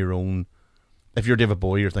in your own. If you're David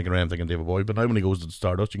Bowie, you're thinking, right, I'm thinking David Bowie. But now when he goes to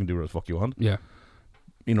Stardust, you can do whatever the fuck you want. Yeah,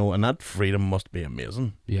 you know, and that freedom must be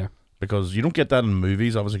amazing. Yeah. because you don't get that in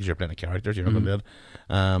movies, obviously, because you're playing a character. You're not going to do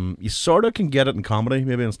it. You sort of can get it in comedy,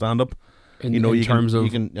 maybe in stand-up. In terms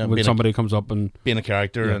of when somebody comes up and being a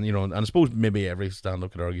character, and and I suppose maybe every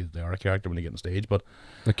stand-up could argue they are a character when they get on stage, but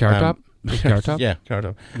the Carrot Top, yeah, Carrot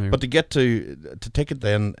Top. Yeah. But to get to take it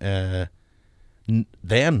then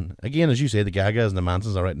again, as you say, the Gagas and the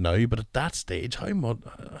Mansons are right now, but at that stage, how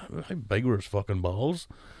big were his fucking balls?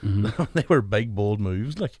 They were big, bold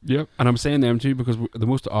moves, like. Yep, and I'm saying them too because the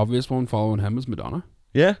most obvious one following him was Madonna.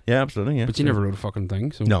 Yeah, absolutely, yeah. But she never wrote a fucking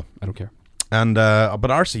thing, so no, I don't care. And but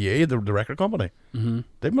RCA, the record company,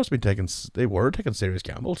 they must be they were taking serious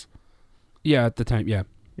gambles. Yeah, at the time, yeah.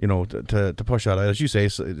 To push that out, as you say,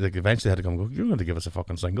 so, like, eventually they had to come and go, you're going to give us a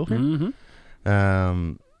fucking single here.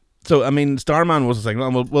 So I mean, Starman was a single,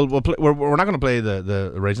 and we'll play, we're not going to play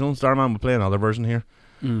the original Starman. We'll play another version here,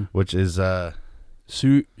 which is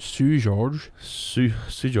Sue George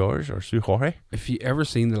or Sue Jorge. If you ever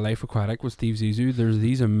seen The Life Aquatic with Steve Zissou, there's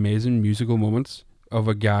these amazing musical moments of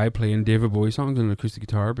a guy playing David Bowie songs on an acoustic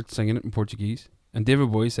guitar but singing it in Portuguese. And David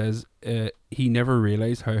Bowie says he never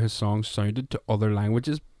realised how his songs sounded to other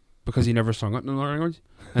languages because he never sung it in another language.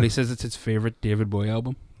 And he says it's his favourite David Bowie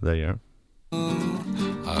album. There you are.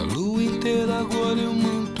 A lua inteira agora eu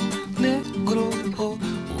manto negro,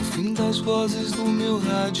 o fim das vozes do meu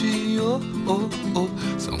rádio,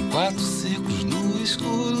 são 4 ciclos no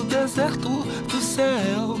escuro deserto do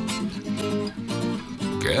céu.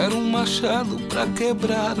 Quero machado pra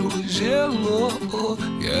quebrar o gelo,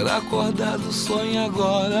 quero acordar do sonho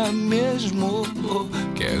agora mesmo,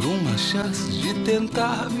 quero uma chance de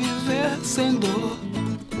tentar viver sem dor.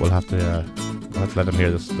 We'll have to let him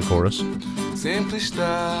hear the chorus. Sempre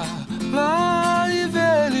estar lá e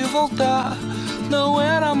ver ele voltar. Não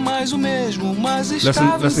era mais o mesmo, mas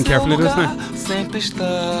estava em seu lugar. Sempre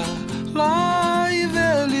estar lá e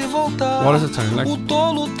ver ele voltar. What does it sound like? O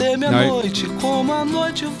tolo teme a noite, como a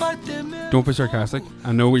noite vai temer. Don't be sarcastic.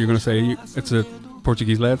 I know what you're going to say. It's a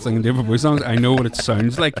Portuguese lad singing David Bowie songs. I know what it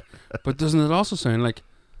sounds like. But doesn't it also sound like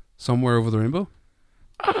Somewhere Over the Rainbow?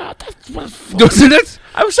 Doesn't it?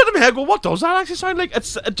 I was sitting in my head going, what does that actually sound like?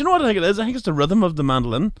 It's do you know what I think it is? I think it's the rhythm of the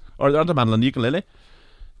mandolin, or the mandolin, ukulele.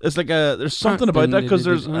 It's like there's something about that, because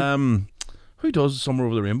there's who does Somewhere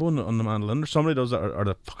Over the Rainbow on the mandolin? Or somebody does that, or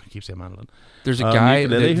the fuck, I keep saying mandolin. There's a guy,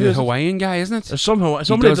 the Hawaiian guy, isn't it? There's somebody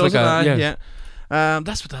does like that, yeah.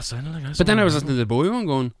 That's what that sounded like. But then I was listening to the Bowie one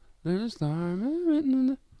going, there's a star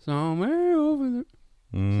written somewhere over there.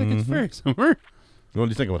 It's like it's very somewhere. What do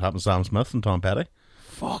you think of what happened to Sam Smith and Tom Petty?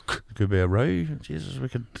 Fuck. It could be a row. Jesus, we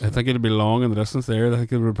could. I think it'd be long in the distance there. I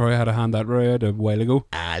think it would probably had to hand that row out a while ago.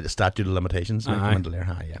 The statute of limitations. Yeah. I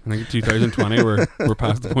think 2020 we're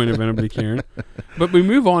past the point of anybody caring. But we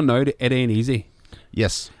move on now to It Ain't Easy.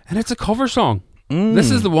 Yes. And it's a cover song.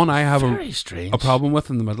 This is the one I have a problem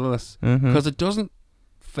with in the middle of this. Because it doesn't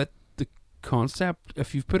fit the concept.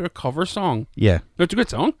 If you've put a cover song. Yeah. It's a good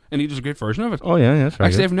song, and he does a great version of it. Oh, yeah, that's right.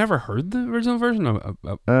 Actually, I've never heard the original version of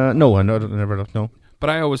no, I never looked, no. But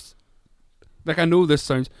I always, I know this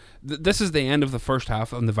sounds, this is the end of the first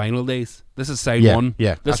half on the vinyl days. This is side one.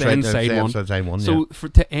 Yeah, this ends side one. So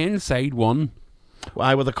to end side one,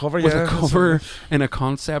 why with a cover? With a cover in a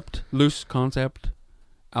loose concept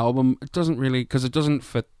album, it doesn't really, because it doesn't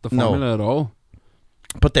fit the formula at all.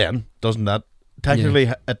 But then, doesn't that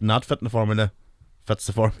technically it not fitting the formula fits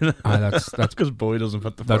the formula? That's because Bowie doesn't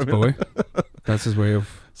fit the formula. That's Bowie. That's his way of.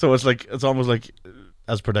 So it's almost like.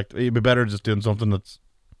 As predictable, it'd be better just doing something that's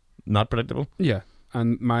not predictable. Yeah,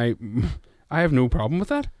 and I have no problem with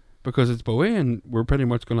that because it's Bowie, and we're pretty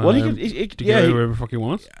much gonna. Well, he could get whatever the fuck he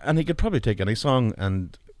wants, and he could probably take any song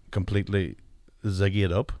and completely ziggy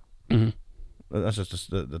it up. That's just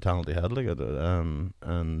the talent he had, like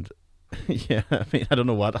and yeah, I mean, I don't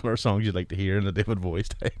know what other songs you'd like to hear in the David Bowie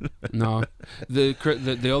style. No, the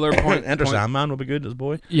other point. Enter Sandman would be good as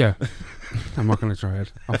Bowie. Yeah, I'm not gonna try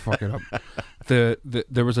it. I'll fuck it up. There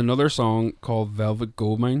was another song called Velvet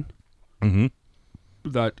Goldmine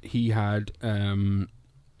that he had.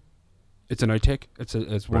 It's an outtake.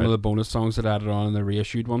 It's one of the bonus songs that added on in the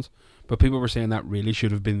reissued ones. But people were saying that really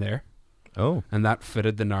should have been there. Oh. And that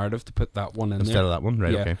fitted the narrative to put that one in instead there. Of that one,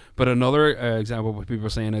 right? Yeah. Okay. But another example of what people are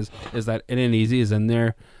saying is that It Ain't Easy is in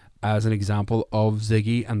there as an example of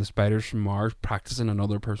Ziggy and the Spiders from Mars practicing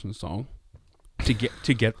another person's song to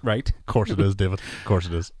get right. Of course it is, David. Of course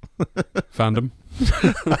it is. Fandom.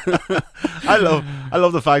 I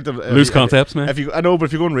love the fact that loose concepts, man. But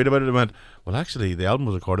if you go and read about it, it went, well, actually, the album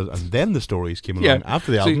was recorded and then the stories came along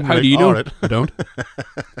after the album. How do you know? Right. I don't.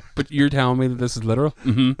 But you're telling me that this is literal?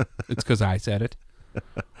 It's because I said it.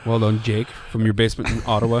 Well done, Jake, from your basement in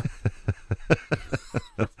Ottawa.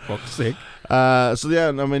 Fuck's sake. So yeah,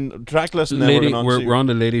 I mean, track list. Lady, we're on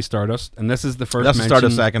to Lady Stardust, and this is the first. That's the start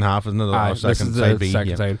of the second half, isn't it? This is the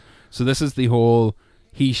second side. So this is the whole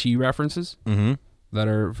he/she references that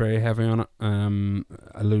are very heavy on it,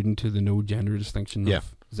 alluding to the no gender distinction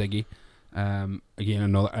of Ziggy. Again,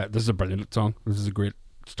 another. This is a brilliant song. This is a great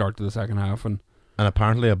start to the second half, and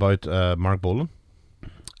apparently about Mark Bolan.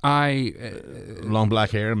 Long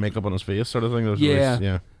black hair and makeup on his face, sort of thing.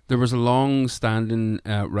 There was a long-standing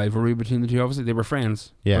rivalry between the two. Obviously, they were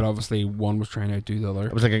friends, but obviously one was trying to outdo the other.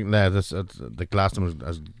 I was thinking, the classed them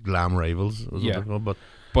as glam rivals.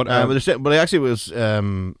 But it actually was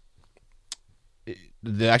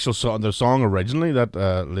the actual song. The song originally that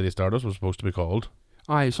Lady Stardust was supposed to be called.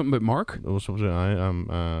 Something about Mark. It was supposed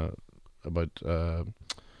to about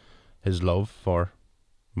his love for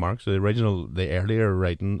Mark. So the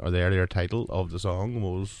earlier title of the song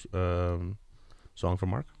was Song for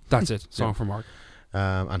Mark. That's it, Song for Mark.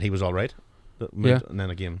 And he was all right. And then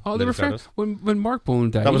again, they were friends. When Mark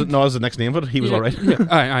Bolan died, that was the next name of it. He was all right.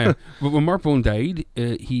 But when Mark Bolan died,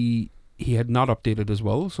 he had not updated his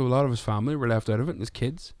will, so a lot of his family were left out of it, and his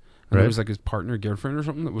kids. And it was like his partner, girlfriend, or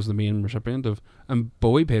something that was the main recipient of. And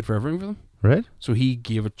Bowie paid for everything for them. Right. So he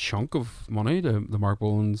gave a chunk of money to the Mark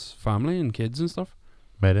Bolan's family and kids and stuff.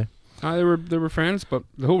 Maybe. They were friends, but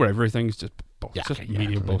the whole everything's just bullshit.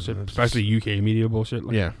 Media bullshit, especially UK media bullshit.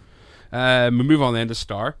 We move on then to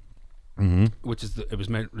Star, which is it was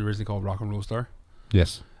originally called Rock and Roll Star.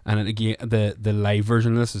 Yes. And then again, the live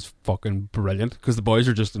version of this is fucking brilliant because the boys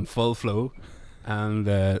are just in full flow, and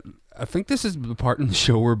I think this is the part in the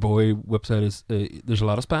show where Bowie whips out his. There's a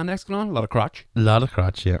lot of spandex going on, a lot of crotch. A lot of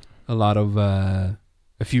crotch, yeah. A lot of.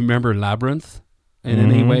 If you remember Labyrinth, in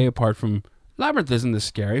any way apart from Labyrinth, isn't a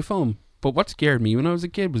scary film, but what scared me when I was a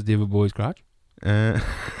kid was David Bowie's crotch.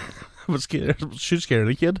 What should scare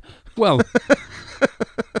any kid? Well,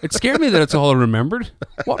 it scared me that it's all I remembered.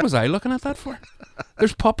 What was I looking at that for?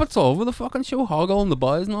 There's puppets all over the fucking show, Hoggle and the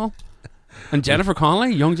boys and all. And Jennifer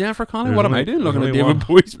Connelly, young Jennifer Connelly. What am I doing looking at David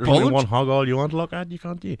Bowie's bulge? There's only one Hoggle you want to look at, you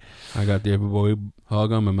can't you? I got David Bowie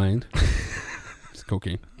hog on my mind. It's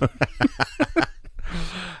cocaine.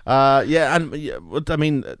 I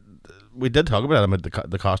mean, we did talk about them,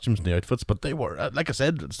 the costumes and the outfits, but they were, like I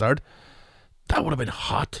said at the start, that would have been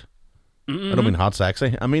hot. That would have been hot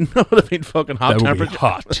sexy. I mean, that would have been fucking hot temperature.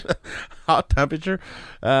 Hot. Hot temperature.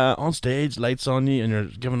 On stage, lights on you, and you're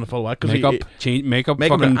giving the full whack. Makeup,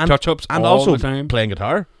 fucking touch-ups and all also the time. Playing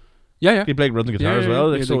guitar. Yeah. He played rhythm guitar as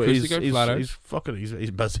well. Yeah, so he's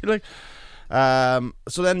busy. Like,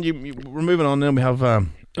 so then we're moving on. Then we have.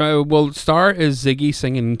 Well, Star is Ziggy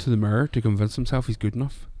singing into the mirror to convince himself he's good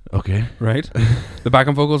enough. Okay. Right. The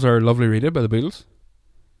backing vocals are "Lovely Rita" by the Beatles.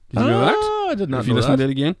 Did you know that? I did not know that. If you listen to it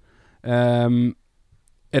again.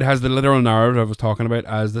 It has the literal narrative I was talking about,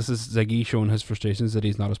 as this is Ziggy showing his frustrations that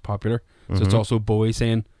he's not as popular. So it's also Bowie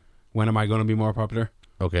saying, when am I going to be more popular?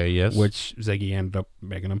 Okay, yes. Which Ziggy ended up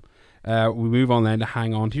making him. We move on then to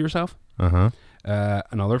Hang On To Yourself.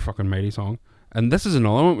 Another fucking mighty song. And this is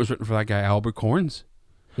another one that was written for that guy Albert Corns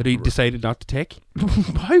that he decided not to take.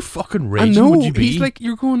 How fucking raging would you be? He's like,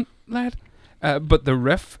 you're going, lad. But the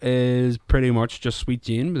riff is pretty much just Sweet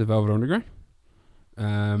Jane by the Velvet Underground.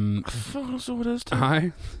 So it is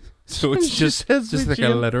too. So it's just like a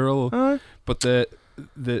literal. But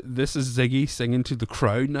this is Ziggy singing to the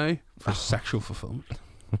crowd now for sexual fulfillment.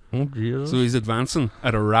 Oh Jesus! So he's advancing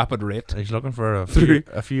at a rapid rate. He's looking for a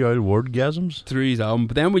few old wordgasms through his album.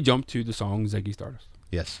 But then we jump to the song Ziggy Stardust.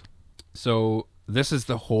 Yes. So this is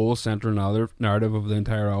the whole central narrative of the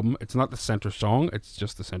entire album. It's not the center song; it's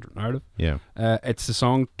just the central narrative. Yeah. It's the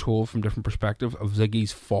song told from different perspective of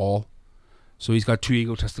Ziggy's fall. So he's got too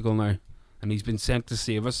egotistical now, and he's been sent to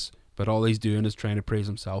save us, but all he's doing is trying to praise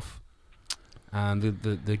himself. And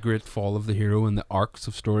the great fall of the hero and the arcs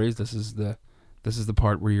of stories. This is the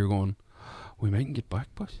part where you're going, we mightn't get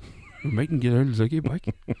back, boys. We mightn't get our Ziggy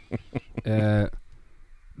back.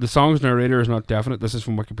 The song's narrator is not definite. This is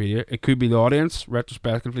from Wikipedia. It could be the audience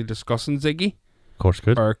retrospectively discussing Ziggy. Of course,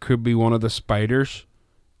 could. Or it could be one of the spiders,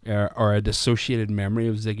 or a dissociated memory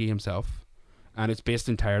of Ziggy himself. And it's based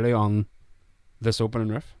entirely on this opening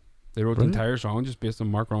riff. They wrote the entire song just based on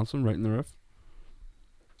Mark Ronson writing the riff.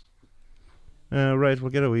 Right, we'll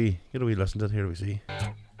get a wee listen to it. Here we see.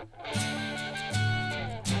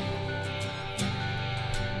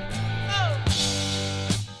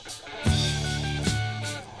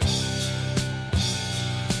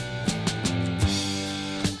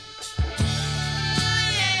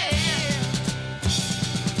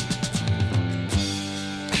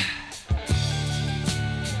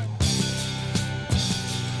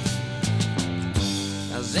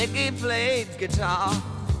 Ziggy played guitar,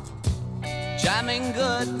 jamming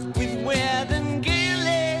good with Weird and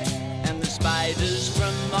Gilly and the Spiders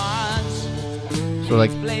from Mars. So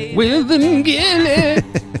like Weird and Gilly,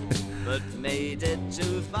 but made it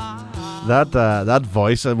too far. that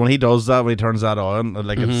voice, when he does that, when he turns that on,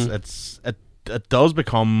 like it does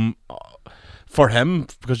become for him,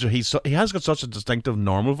 because he has got such a distinctive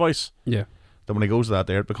normal voice. Yeah. That when he goes to that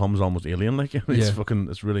there, it becomes almost alien like. It's Yeah.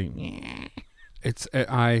 it's really. It's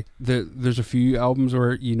there's a few albums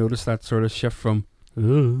where you notice that sort of shift from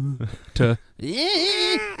to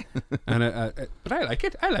and but I like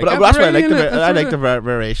it. I like. But that that's why I like variety, I like the sort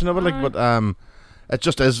variation of it. Like, but it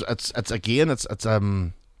just is. It's again. It's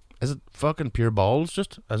is it fucking pure balls?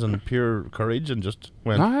 Just as in pure courage and just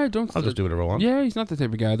of- I don't. I'll just do whatever I want. Yeah, he's not the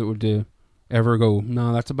type of guy that would ever go,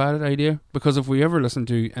 no, that's a bad idea. Because if we ever listen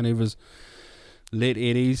to any of his late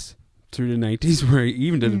 80s through the 90s, where he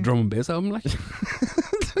even did a drum and bass album, like.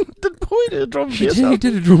 The boy did a drum and bass He album.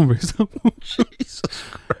 did a drum and bass album. Jesus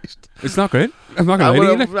Christ! It's not great. I'm not going to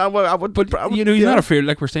lie to you. Like, I would, but, he's he's not afraid,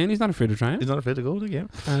 like we're saying, he's not afraid to try it. He's not afraid to go again.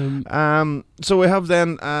 Um, So we have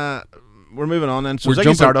then. We're moving on then. So We're Ziggy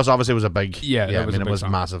jumping- Stardust obviously was a big. Yeah, that I was mean a it big was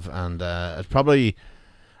song. massive, and it's probably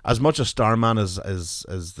as much as Starman is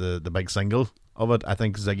the big single of it. I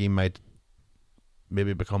think Ziggy might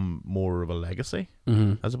maybe become more of a legacy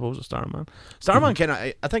as opposed to Starman. Starman kind of.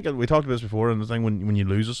 I think we talked about this before, and the thing when you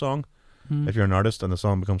lose a song, if you're an artist and the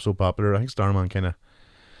song becomes so popular, I think Starman kind of.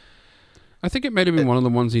 I think it might have been one of the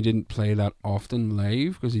ones he didn't play that often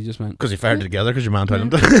live because he just went. Because he fired it together because your man told him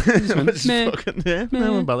to. Which is fucking, yeah,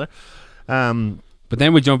 no one bother. But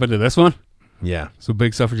then we jump into this one. Yeah. So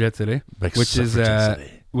Big Suffragette City, Big which is Suffragette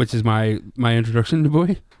City. which is my introduction to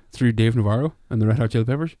Boy through Dave Navarro and the Red Hot Chili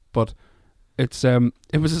Peppers. But it's it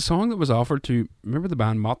was a song that was offered to, remember the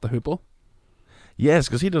band Mott the Hoople? Yes,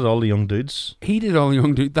 because he did all the young dudes. He did all the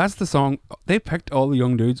young dudes. That's the song. They picked all the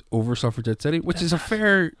young dudes over Suffragette City, which is a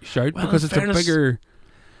fair shout because it's fairness, a bigger.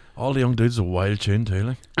 All the young dudes is a wild tune too,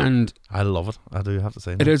 like. And I love it. I do have to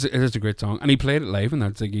say. it is a great song, and he played it live in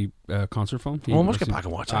that Ziggy concert film. I must get back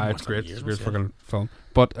and watch it. It's great. It's a great fucking film.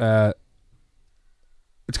 But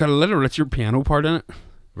it's got a little richer piano part in it,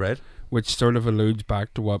 Right. which sort of alludes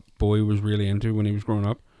back to what Bowie was really into when he was growing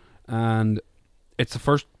up, and it's the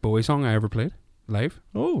first Bowie song I ever played live.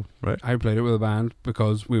 Oh, right. I played it with a band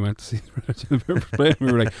because we went to see the Red Hot Chili Peppers play, and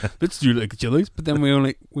we were like, let's do it like the Chili's, but then we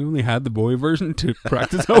only had the Bowie version to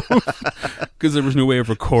practice off because there was no way of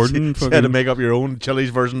recording. So you had to make up your own Chili's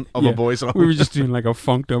version of a Bowie song. We were just doing like a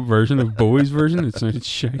funked up version of Bowie's version. It sounded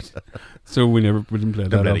shite, so we didn't play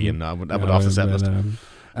that. Play it again. I would off the set list.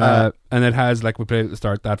 And it has, like we played at the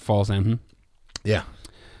start, that false ending. Yeah.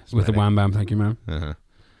 With the Wham Bam Thank You Ma'am. Uh-huh.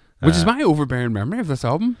 Which is my overbearing memory of this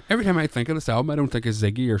album. Every time I think of this album, I don't think of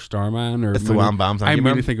Ziggy or Starman or. It's the Wham Bam Thank You Ma'am. I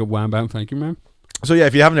really think of Wham Bam Thank You Ma'am. So yeah,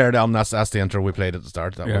 if you haven't heard the album, that's the intro we played at the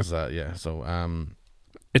start. That Yeah. was So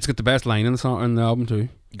It's got the best line in the song in the album too.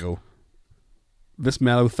 go. This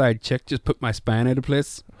mellow-thighed chick just put my spine out of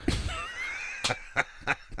place.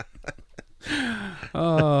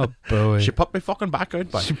 Oh, Bowie. She put me fucking back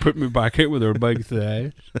out. She put me back out with her big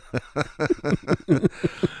thigh.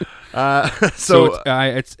 So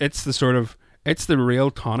it's the sort of, it's the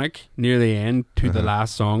real tonic near the end to the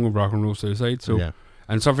last song of Rock and Roll Suicide. So Yeah.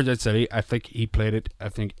 and Suffragette City, I think he played it. I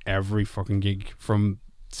think every fucking gig from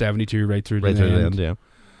 '72 right through to the end. Yeah.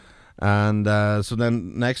 And so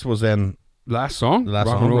then next was then Last song, the last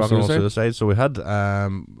Rock song, and Roll Rock and Roll Suicide. Suicide. So we had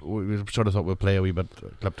we sort of thought we'd play a wee bit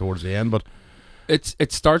clip towards the end, but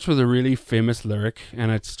It starts with a really famous lyric,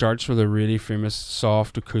 and it starts with a really famous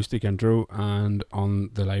soft acoustic intro, and on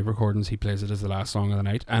the live recordings he plays it as the last song of the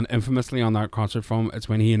night. And infamously on that concert film, it's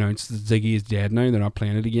when he announced that Ziggy is dead now, they're not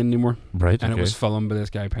playing it again anymore. right, And okay. it was filmed by this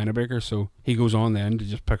guy Pennebaker, so he goes on then to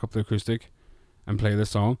just pick up the acoustic and play the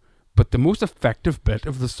song. But the most effective bit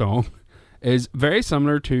of the song is very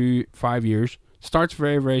similar to 5 Years. Starts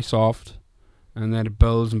very, very soft, and then it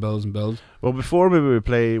builds and builds and builds. Well, before maybe we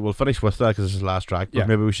play, we'll finish with that because this is the last track. But Yeah.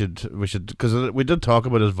 maybe we should because we did talk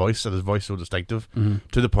about his voice and his voice so distinctive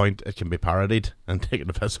to the point it can be parodied and taken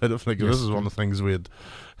the piss out of. Like Yes. this is one of the things we had.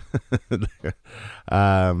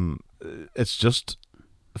 It's just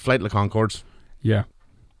Flight of the Conchords. Yeah.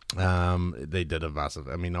 They did a massive.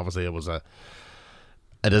 I mean, obviously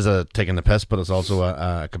it is a taking the piss, but it's also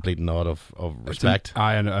a complete nod of respect.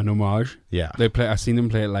 An homage. Yeah. I've seen them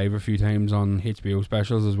play it live a few times on HBO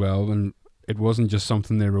specials as well, and it wasn't just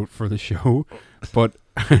something they wrote for the show. But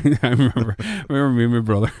I remember me and my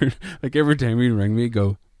brother, like every time he'd ring me, he'd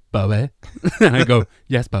go, Bowie. And I go,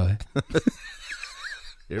 yes, Bowie.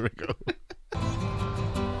 Here we go.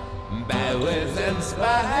 Bowie's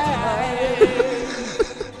inspired.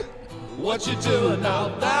 What you doing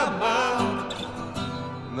out there, man?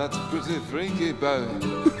 That's pretty freaky, Bowie.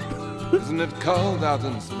 Isn't it cold out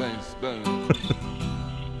in space, Bowie?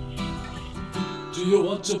 Do you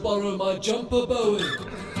want to borrow my jumper, Bowie?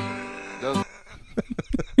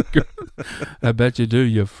 I bet you do,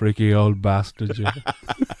 you freaky old bastard, you.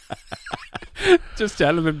 Just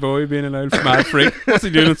tell him that Bowie being an old mad freak. What's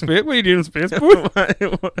he doing in space? What are you doing in space, Bowie?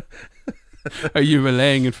 Are you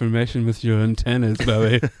relaying information with your antennas,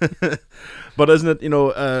 Bowie? But isn't it,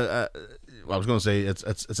 well, I was going to say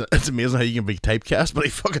it's amazing how you can be typecast, but he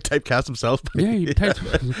fucking typecast himself. Yeah, he typed,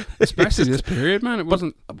 especially this period, man. It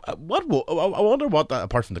wasn't. I wonder what that,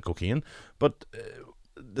 apart from the cocaine, but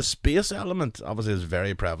the space element obviously is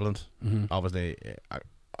very prevalent. Obviously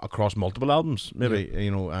across multiple albums, maybe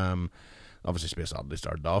obviously Space Oddity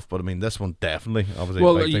started off, but I mean this one definitely obviously.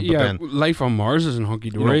 Well, thing, yeah, but then, Life on Mars is in Hunky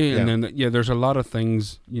Dory, and then there's a lot of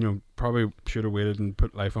things. Probably should have waited and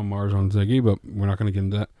put Life on Mars on Ziggy, but we're not going to get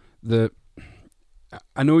into that.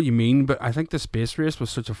 I know what you mean, but I think the space race was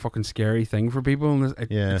such a fucking scary thing for people, and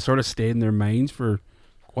it sort of stayed in their minds for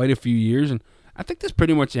quite a few years. And I think this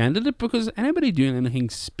pretty much ended it, because anybody doing anything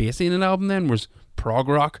spacey in an album then was prog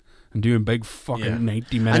rock and doing big fucking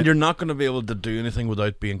 90-minute. And you're not going to be able to do anything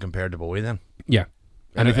without being compared to Bowie then. Yeah.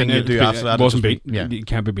 Anything you do after that wasn't beat. Yeah. You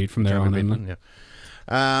can't be beat from there on in.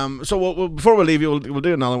 Yeah. So we'll, before we leave you, we'll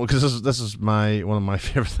do another one, because this is one of my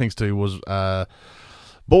favorite things too. Was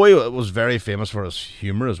Bowie was very famous for his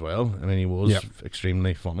humor as well. I mean, he was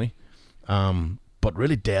extremely funny, but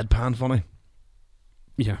really deadpan funny.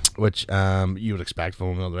 Yeah, which you would expect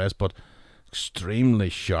from him and all the rest, but extremely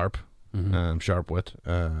sharp, sharp wit.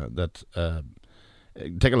 Take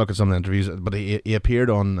a look at some of the interviews. But he appeared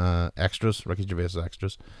on Extras, Ricky Gervais'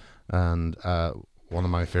 Extras, and one of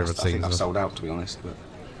my favorite scenes. I think I've sold out, to be honest, but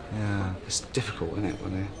yeah, it's difficult, isn't it,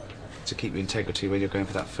 to keep your integrity when you're going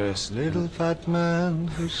for that first. Little fat man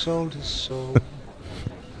who sold his soul.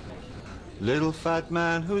 Little fat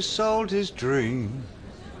man who sold his dream.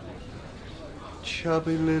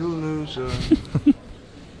 Chubby little loser.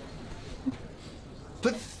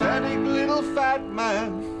 Pathetic little fat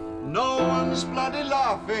man. No one's bloody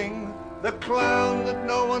laughing. The clown that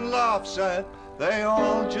no one laughs at. They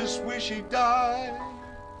all just wish he died.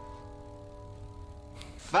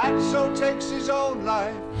 Fatso takes his own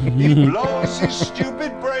life. He blows his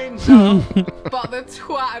stupid brains out. But the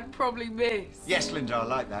twat I'd probably miss. Yes, Linda, I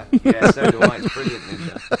like that. Yeah, so do I. It's brilliant,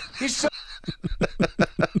 Linda. He's so...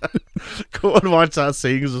 Go and watch that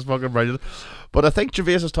scene, because it's fucking brilliant. But I think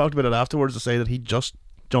Gervais has talked about it afterwards to say that he just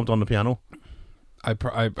jumped on the piano. I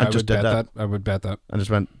would bet that. I would bet that. And just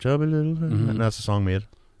went, chubby little, and that's the song made.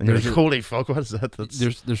 And you're like, holy fuck, what is that?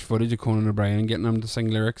 There's footage of Conan O'Brien getting him to sing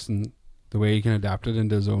lyrics, and the way he can adapt it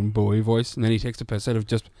into his own Bowie voice, and then he takes the piss out of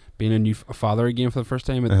just being a father again for the first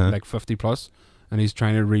time at like 50 plus, and he's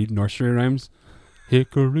trying to read nursery rhymes.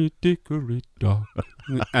 Hickory dickory dock.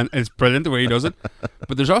 And it's brilliant the way he does it.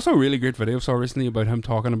 But there's also a really great video I saw recently about him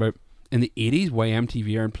talking about in the 80s why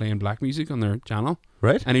MTV aren't playing black music on their channel.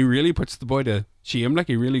 Right. And he really puts the boy to shame, like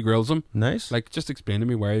he really grills him. Nice. Like, just explain to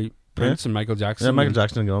me why Prince and Michael Jackson. Yeah, Michael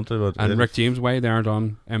Jackson didn't go on to, and Rick James, why they aren't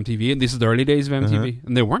on MTV. And this is the early days of MTV.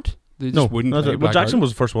 And they weren't. They just wouldn't play Well, Jackson was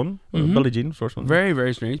the first one. Billie Jean was the first one. Very,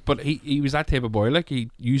 very strange. But he was that type of boy. Like, he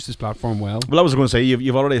used his platform well. Well, I was going to say,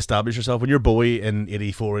 you've already established yourself. When you're Bowie in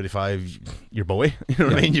 84, 85, you're Bowie. You know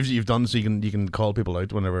what I mean? You've done, so you can call people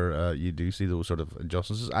out whenever you do see those sort of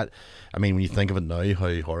injustices. I mean, when you think of it now,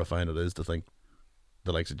 how horrifying it is to think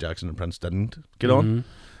the likes of Jackson and Prince didn't get on.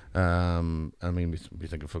 I mean, we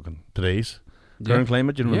think of fucking today's current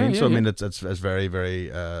climate, you know what I mean? So, I mean, it's very,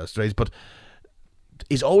 very strange. But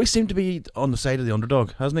he's always seemed to be on the side of the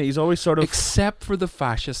underdog, hasn't he? He's always sort of... Except for the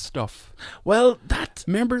fascist stuff. Well, that...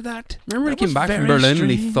 Remember when he came back from Berlin and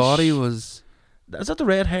he thought he was... Is that the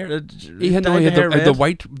red hair? He had the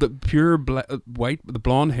white, the pure white, the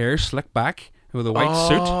blonde hair slicked back with a white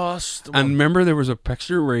suit. And remember there was a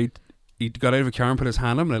picture where he got out of a car and put his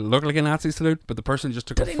hand up, and it looked like a Nazi salute, but the person just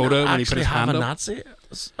took a photo when he put his hand up. Did he Nazi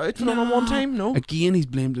outfit on one time? No. Again, he's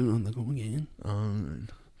blamed it on the go again.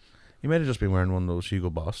 He might have just been wearing one of those Hugo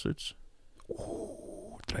Boss suits.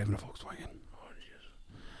 Oh, driving a Volkswagen.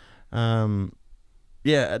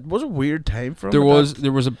 Yeah, it was a weird time for him. There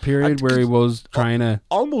was a period where he was trying to...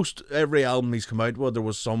 Almost every album he's come out with, there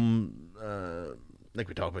was some... like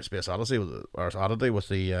we talked about Space Odyssey, or Oddity with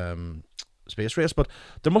the space race, but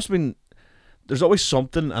there must have been... There's always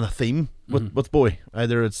something and a theme with Bowie.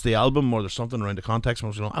 Either it's the album or there's something around the context.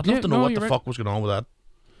 I'd love to know what the fuck was going on with that.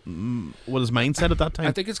 with his mindset at that time?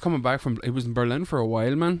 I think it's coming back from. He was in Berlin for a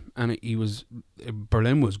while, man, and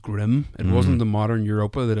Berlin was grim. It wasn't the modern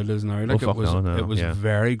Europa that it is now. Like it was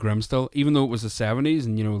very grim still, even though it was the 70s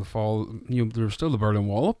and the fall. There was still the Berlin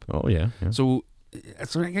Wall up. Oh yeah. So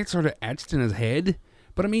it's sort of etched in his head.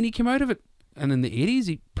 But I mean, he came out of it, and in the 80s,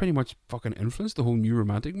 he pretty much fucking influenced the whole new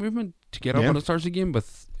romantic movement to get up when it starts again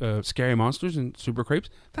with Scary Monsters and Super Creeps.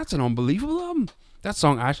 That's an unbelievable album. That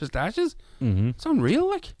song, Ashes to Ashes, it's unreal,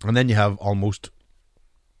 like. And then you have almost,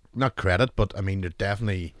 not credit, but I mean, it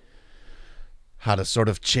definitely had a sort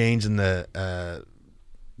of change in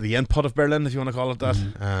the input of Berlin, if you want to call it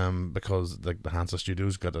that, because the Hansa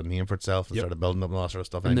Studios got a name for itself and started building up and all that sort of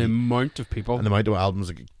stuff. And the amount of people. And the amount of albums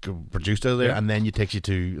that produced out of there. And then it takes you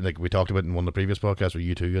to, like we talked about in one of the previous podcasts with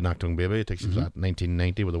U2 and Achtung Baby, it takes you to that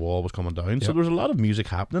 1990 where the wall was coming down. So there was a lot of music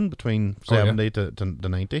happening between 70 to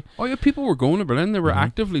 90. Oh yeah, people were going to Berlin. They were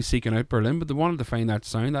actively seeking out Berlin, but they wanted to find that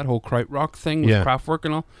sound, that whole krautrock thing with Kraftwerk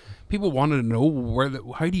and all. People wanted to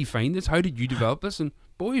know how do you find this? How did you develop this? And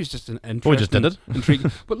Bowie is just an interesting, Bowie just did it.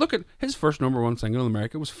 Intriguing. But look at his first #1 single in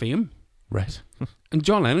America was Fame. Right. And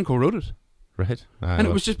John Lennon co-wrote it. Right. And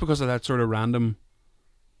it was just because of that sort of random.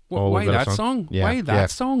 Why that song? Yeah. Why that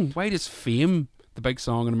song? Why does Fame, the big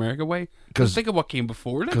song in America? Why? Because think of what came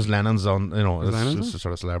before it. Because Lennon's on, it's the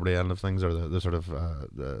sort of celebrity end of things, or the sort of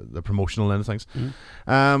the promotional end of things.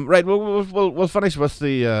 Right. We'll finish with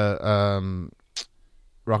the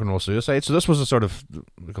Rock and Roll Suicide. So this was a sort of,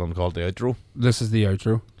 we can call it the outro. This is the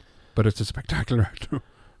outro, but it's a spectacular outro.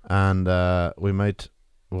 And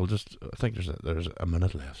we'll just, I think there's a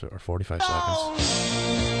minute left, or 45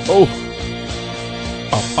 seconds. Oh!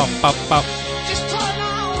 Up. Just turn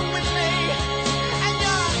on with me, and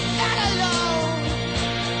you're not alone.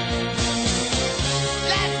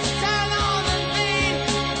 Let's turn on and be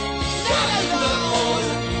not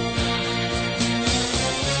alone.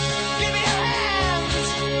 Give me your hands,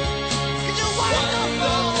 'cause you're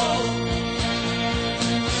wonderful.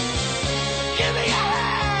 Give me your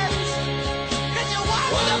hands, 'cause you're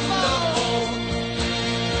wonderful.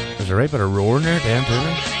 There's a right bit of roaring there at the end, isn't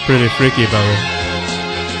there? Pretty freaky about it.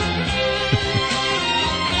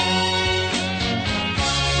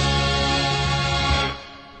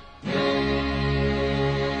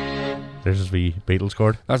 There's his wee Beatles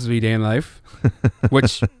chord. That's his wee Day in Life,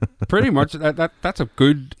 which pretty much that's a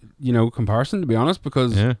good comparison, to be honest,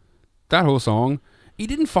 because that whole song, he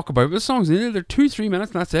didn't fuck about with the songs. They're 2-3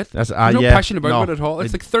 minutes and that's it. There's no passion about it at all.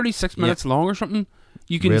 It's like 36 minutes long or something.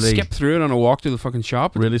 You can really skip through it on a walk to the fucking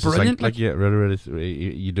shop. It's really brilliant.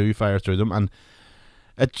 Really, you do fire through them, and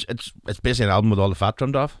it's basically an album with all the fat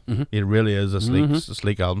trimmed off. It really is a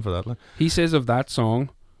sleek album for that. Like. He says of that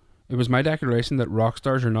song, "It was my declaration that rock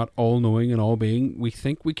stars are not all-knowing and all-being. We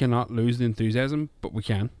think we cannot lose the enthusiasm, but we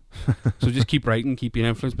can. So just keep writing, keep being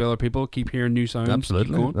influenced by other people, keep hearing new sounds.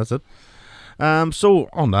 Absolutely, keep going. That's it. So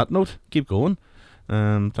on that note, keep going.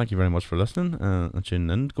 Thank you very much for listening and tuning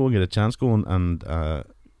in. Go and get a chance. Go and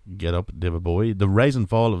get up David Bowie. The Rise and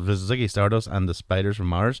Fall of Ziggy Stardust and the Spiders from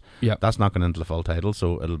Mars. Yeah, that's not going into the full title,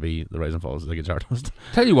 so it'll be The Rise and Fall of Ziggy Stardust.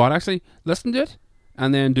 Tell you what, actually, listen to it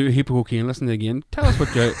and then do a heap of cocaine. Listen to it again. Tell us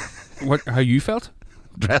how you felt.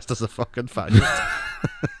 Dressed as a fucking fascist.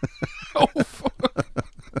 Oh fuck.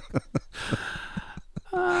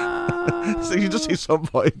 So you just see some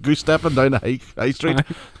boy goose stepping down the high street,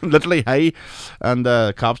 literally high, and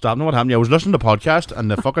cops stopping him. What happened? I was listening to the podcast and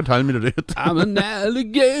they're fucking telling me to do it. I'm an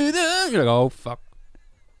alligator. You're like, oh fuck.